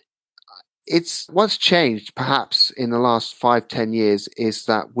 it's what's changed perhaps in the last 5-10 years is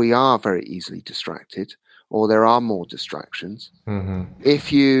that we are very easily distracted, or there are more distractions. Mm-hmm.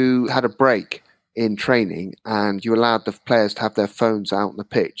 If you had a break in training and you allowed the players to have their phones out on the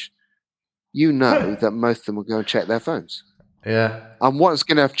pitch, you know that most of them will go and check their phones. Yeah. And what's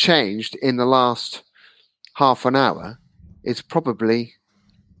going to have changed in the last half an hour is probably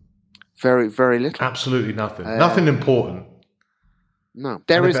very, very little. Absolutely nothing. Nothing important. No.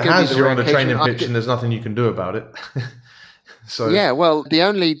 There is going to be you're on a training pitch and there's nothing you can do about it. So yeah, well,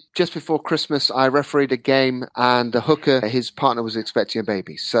 just before Christmas, I refereed a game, and the hooker, his partner was expecting a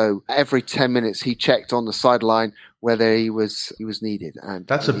baby. So every 10 minutes, he checked on the sideline whether he was needed. And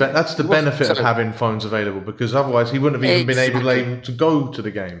that's the benefit of having phones available, because otherwise he wouldn't have even been able to go to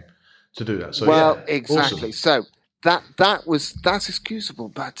the game to do that. So exactly. Awesome. So that's excusable,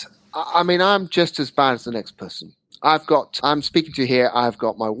 but I mean, I'm just as bad as the next person. I'm speaking to you here. I've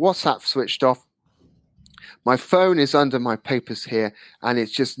got my WhatsApp switched off. My phone is under my papers here, and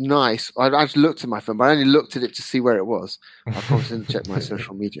it's just nice. I just looked at my phone, but I only looked at it to see where it was. I probably didn't check my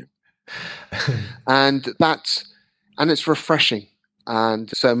social media. And it's refreshing. And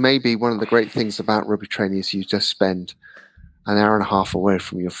so maybe one of the great things about rugby training is you just spend an hour and a half away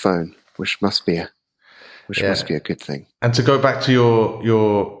from your phone, which must be a good thing. And to go back to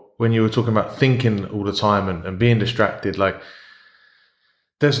your when you were talking about thinking all the time and being distracted, like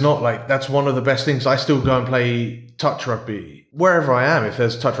there's not like, that's one of the best things. I still go and play touch rugby wherever I am. If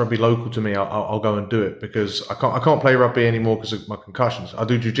there's touch rugby local to me, I'll go and do it, because I can't play rugby anymore because of my concussions. I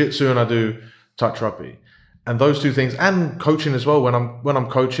do jiu-jitsu and I do touch rugby, and those two things, and coaching as well. When I'm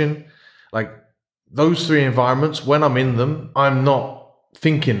coaching, like those three environments, when I'm in them, I'm not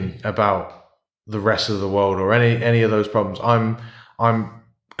thinking about the rest of the world or any of those problems. I'm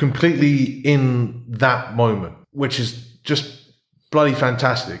completely in that moment, which is just bloody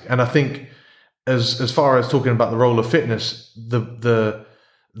fantastic. And I think as far as talking about the role of fitness, the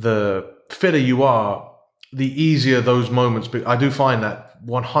fitter you are, the easier those moments. But I do find that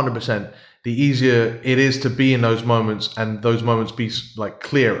 100%, the easier it is to be in those moments, and those moments be like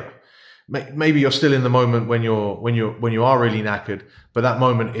clearer. Maybe you're still in the moment when you are really knackered, but that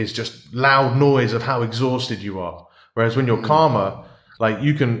moment is just loud noise of how exhausted you are. Whereas when you're calmer, like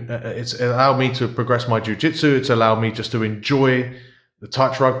you can, it's allowed me to progress my jiu-jitsu. It's allowed me just to enjoy the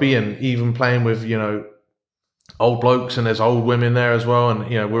touch rugby, and even playing with, old blokes, and there's old women there as well. And,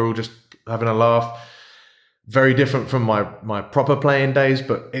 we're all just having a laugh. Very different from my proper playing days,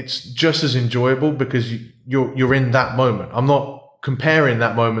 but it's just as enjoyable because you're in that moment. I'm not comparing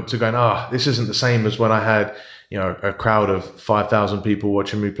that moment to going, this isn't the same as when I had, a crowd of 5,000 people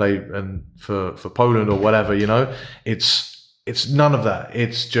watching me play and for Poland or whatever, It's none of that.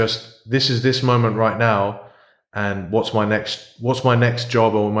 It's just, this is this moment right now, and what's my next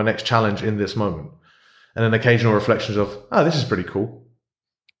job or my next challenge in this moment, and then occasional reflections of, this is pretty cool.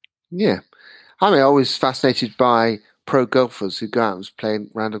 Yeah, I'm always fascinated by pro golfers who go out and play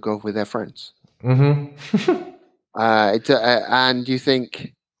round of golf with their friends. Mm-hmm. And you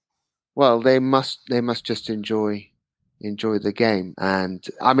think, well, they must just enjoy the game. And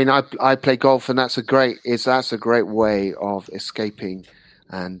I mean, I play golf, and that's a great way of escaping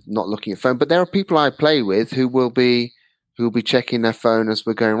and not looking at phone. But there are people I play with who will be checking their phone as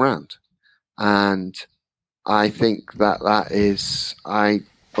we're going around, and I think that is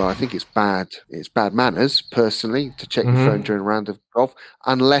I think it's bad. It's bad manners, personally, to check your phone during a round of golf,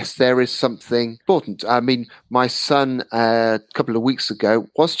 unless there is something important. I mean, my son a couple of weeks ago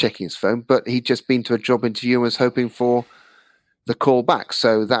was checking his phone, but he'd just been to a job interview and was hoping for the call back.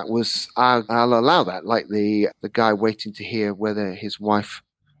 So that was, I'll allow that, like the guy waiting to hear whether his wife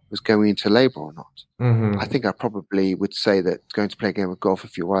was going into labour or not. Mm-hmm. I think I probably would say that going to play a game of golf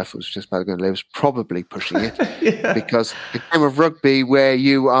if your wife was just about to go into labour is probably pushing it. Yeah. Because a game of rugby where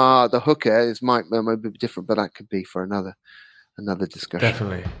you are the hooker might be different, but that could be for another discussion.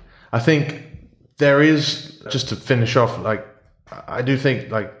 Definitely. I think there is, just to finish off, like, I do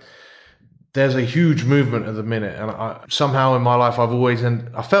think, like, there's a huge movement at the minute, and somehow in my life I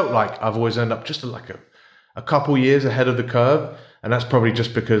felt like I've always ended up just like a couple years ahead of the curve. And that's probably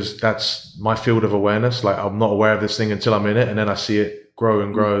just because that's my field of awareness. Like, I'm not aware of this thing until I'm in it, and then I see it grow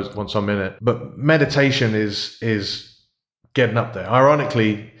and grow once I'm in it. But meditation is getting up there.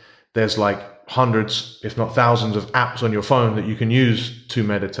 Ironically, there's like hundreds, if not thousands, of apps on your phone that you can use to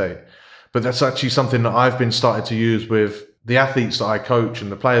meditate. But that's actually something that I've been started to use with the athletes that I coach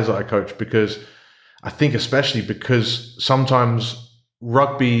and the players that I coach, because I think especially because sometimes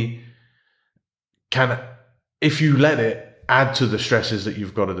rugby can, if you let it, add to the stresses that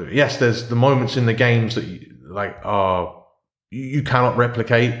you've got to do. Yes, there's the moments in the games that you cannot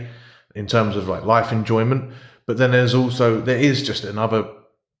replicate in terms of like life enjoyment, but then there is just another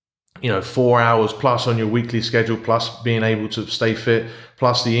 4 hours plus on your weekly schedule, plus being able to stay fit,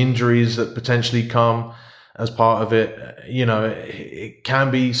 plus the injuries that potentially come as part of it. It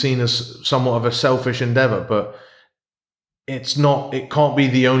can be seen as somewhat of a selfish endeavor, but it can't be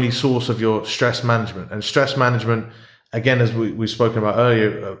the only source of your stress management. And stress management, again, as we've spoken about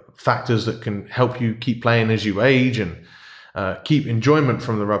earlier, factors that can help you keep playing as you age and keep enjoyment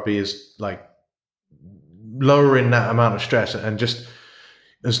from the rugby, is like lowering that amount of stress. And just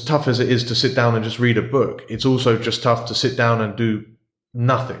as tough as it is to sit down and just read a book, it's also just tough to sit down and do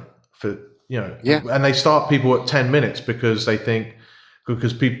nothing for, Yeah. And they start people at 10 minutes because they think,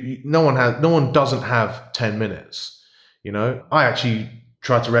 because no one doesn't have 10 minutes. I actually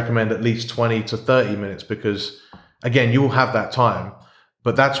try to recommend at least 20 to 30 minutes, because again, you'll have that time,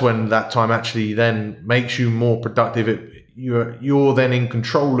 But that's when that time actually then makes you more productive. You're then in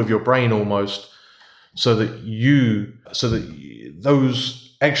control of your brain almost, so that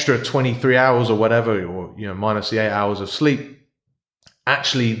those extra 23 hours or whatever, or minus the 8 hours of sleep,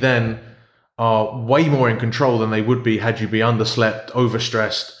 actually then are way more in control than they would be had you be underslept,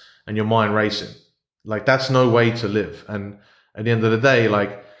 overstressed, and your mind racing. Like, that's no way to live. And at the end of the day,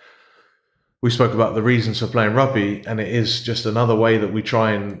 like, we spoke about the reasons for playing rugby, and it is just another way that we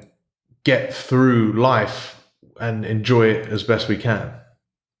try and get through life and enjoy it as best we can.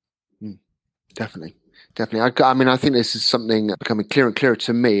 Definitely. I think this is something becoming clearer and clearer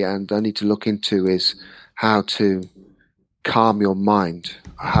to me, and I need to look into is how to calm your mind,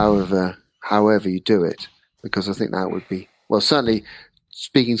 however you do it, because I think that would be, well, certainly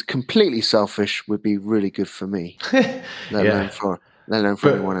speaking completely selfish, would be really good for me, let alone for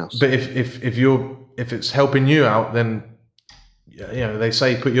anyone else. But if it's helping you out, then they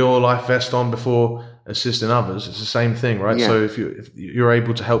say put your life vest on before assisting others. It's the same thing, right? Yeah. So if you're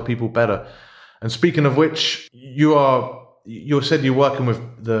able to help people better. And speaking of which, you said you're working with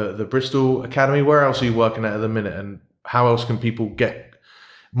the Bristol Academy. Where else are you working at the minute, and how else can people get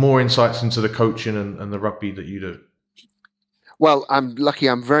more insights into the coaching and the rugby that you do? Well, I'm lucky.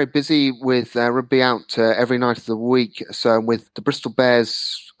 I'm very busy with rugby out every night of the week. So I'm with the Bristol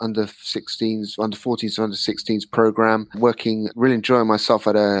Bears under 16s, under 14s, under 16s program, working, really enjoying myself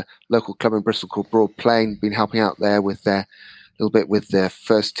at a local club in Bristol called Broad Plain. Been helping out there with a little bit with their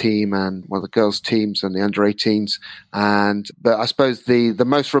first team and one of the girls' teams and the under 18s. But I suppose the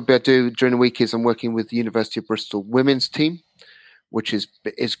most rugby I do during the week is I'm working with the University of Bristol women's team, which is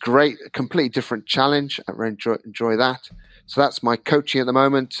great, a completely different challenge. I really enjoy that. So that's my coaching at the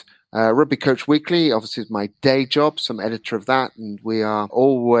moment. Rugby Coach Weekly, obviously, is my day job. So I'm editor of that. And we are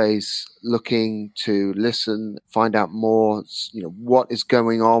always looking to listen, find out more, what is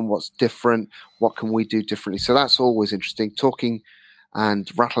going on, what's different, what can we do differently. So that's always interesting. Talking and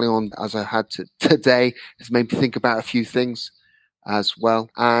rattling on as I had today has made me think about a few things as well.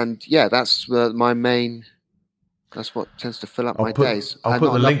 And yeah, that's my main... That's what tends to fill up my days. I'll put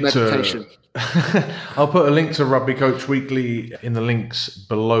a link to Rugby Coach Weekly in the links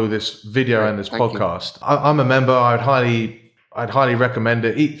below this video and this podcast. I'm a member. I'd highly recommend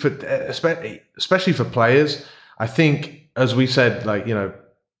it, especially for players. I think, as we said,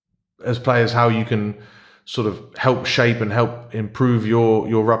 as players, how you can sort of help shape and help improve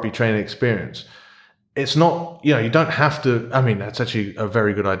your rugby training experience. It's not, you don't have to. I mean, that's actually a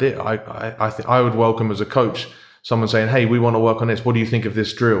very good idea. I think I would welcome as a coach someone saying, "Hey, we want to work on this. What do you think of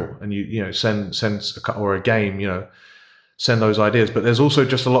this drill?" And you send or a game, send those ideas. But there's also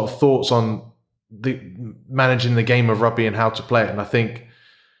just a lot of thoughts on managing the game of rugby and how to play it. And I think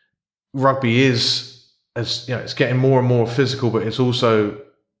rugby is, it's getting more and more physical, but it's also,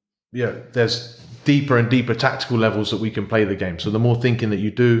 there's deeper and deeper tactical levels that we can play the game. So the more thinking that you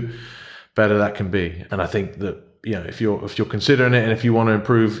do, better that can be. And I think that if you're considering it and if you want to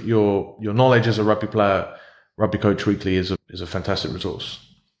improve your knowledge as a rugby player, Rugby Coach Weekly is a fantastic resource.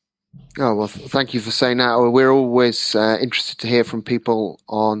 Oh, well, thank you for saying that. We're always interested to hear from people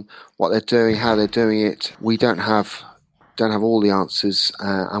on what they're doing, how they're doing it. We don't have all the answers,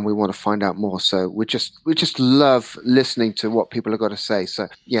 and we want to find out more. So we just love listening to what people have got to say. So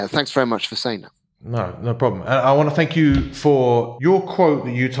yeah, thanks very much for saying that. No problem. And I want to thank you for your quote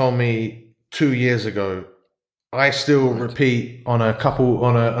that you told me 2 years ago. I still repeat on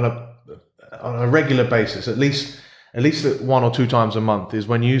a regular basis, at least 1 or 2 times a month, is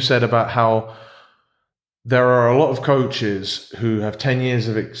when you said about how there are a lot of coaches who have 10 years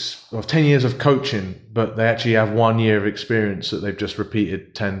of coaching, but they actually have 1 year of experience that they've just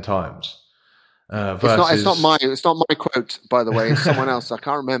repeated 10 times. It's not my quote, by the way. It's someone else. I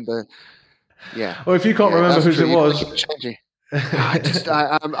can't remember. Yeah. Well, if you can't remember whose it was,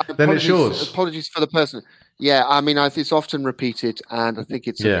 then it's yours. Apologies for the person. Yeah, I mean, it's often repeated, and I think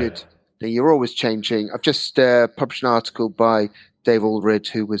it's a good thing. You're always changing. I've just published an article by Dave Allred,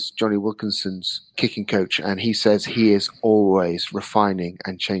 who was Johnny Wilkinson's kicking coach, and he says he is always refining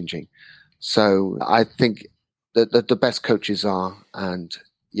and changing. So I think that the best coaches are, and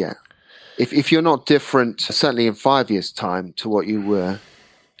yeah, if you're not different, certainly in 5 years' time to what you were,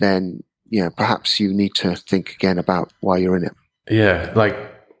 then perhaps you need to think again about why you're in it. Yeah,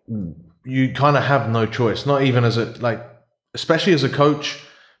 you kind of have no choice, not even especially as a coach,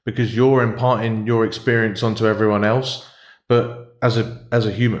 because you're imparting your experience onto everyone else. But as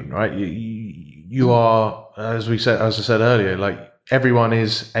a human, right? You are, as I said earlier, everyone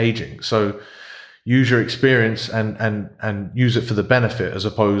is aging. So use your experience and use it for the benefit, as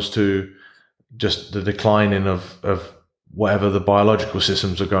opposed to just the declining of whatever the biological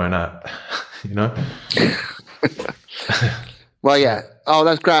systems are going at, you know? Well, yeah. Oh,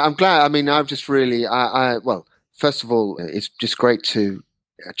 that's great. I'm glad. I mean, I've just really, well, first of all, it's just great to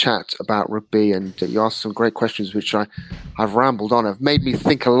chat about rugby, and you asked some great questions, which I've rambled on. Have made me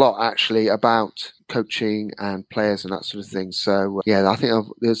think a lot, actually, about coaching and players and that sort of thing. So, yeah, I think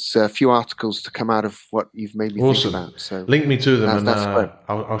there's a few articles to come out of what you've made me think about. So, link me to them, and great.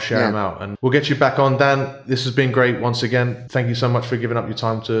 I'll share them out. And we'll get you back on, Dan. This has been great once again. Thank you so much for giving up your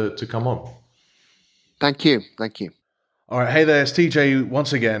time to come on. Thank you. Thank you. All right, hey there, it's TJ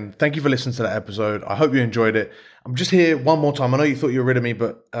once again. Thank you for listening to that episode. I hope you enjoyed it. I'm just here one more time. I know you thought you were rid of me,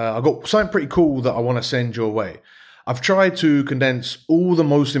 but I've got something pretty cool that I want to send your way. I've tried to condense all the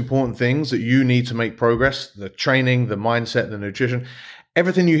most important things that you need to make progress: the training, the mindset, the nutrition,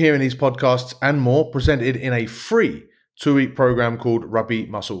 everything you hear in these podcasts and more, presented in a free 2-week program called Rugby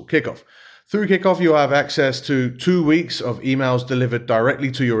Muscle Kickoff. Through Kickoff, you'll have access to 2 weeks of emails delivered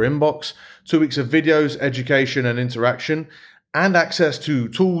directly to your inbox, 2 weeks of videos, education, and interaction, and access to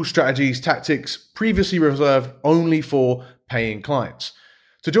tools, strategies, tactics previously reserved only for paying clients.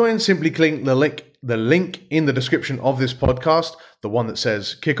 To join, simply click the link in the description of this podcast, the one that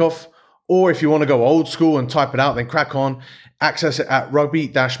says Kickoff, or if you want to go old school and type it out, then crack on. Access it at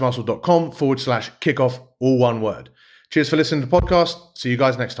rugby-muscle.com/kickoff, all one word. Cheers for listening to the podcast. See you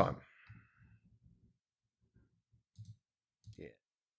guys next time.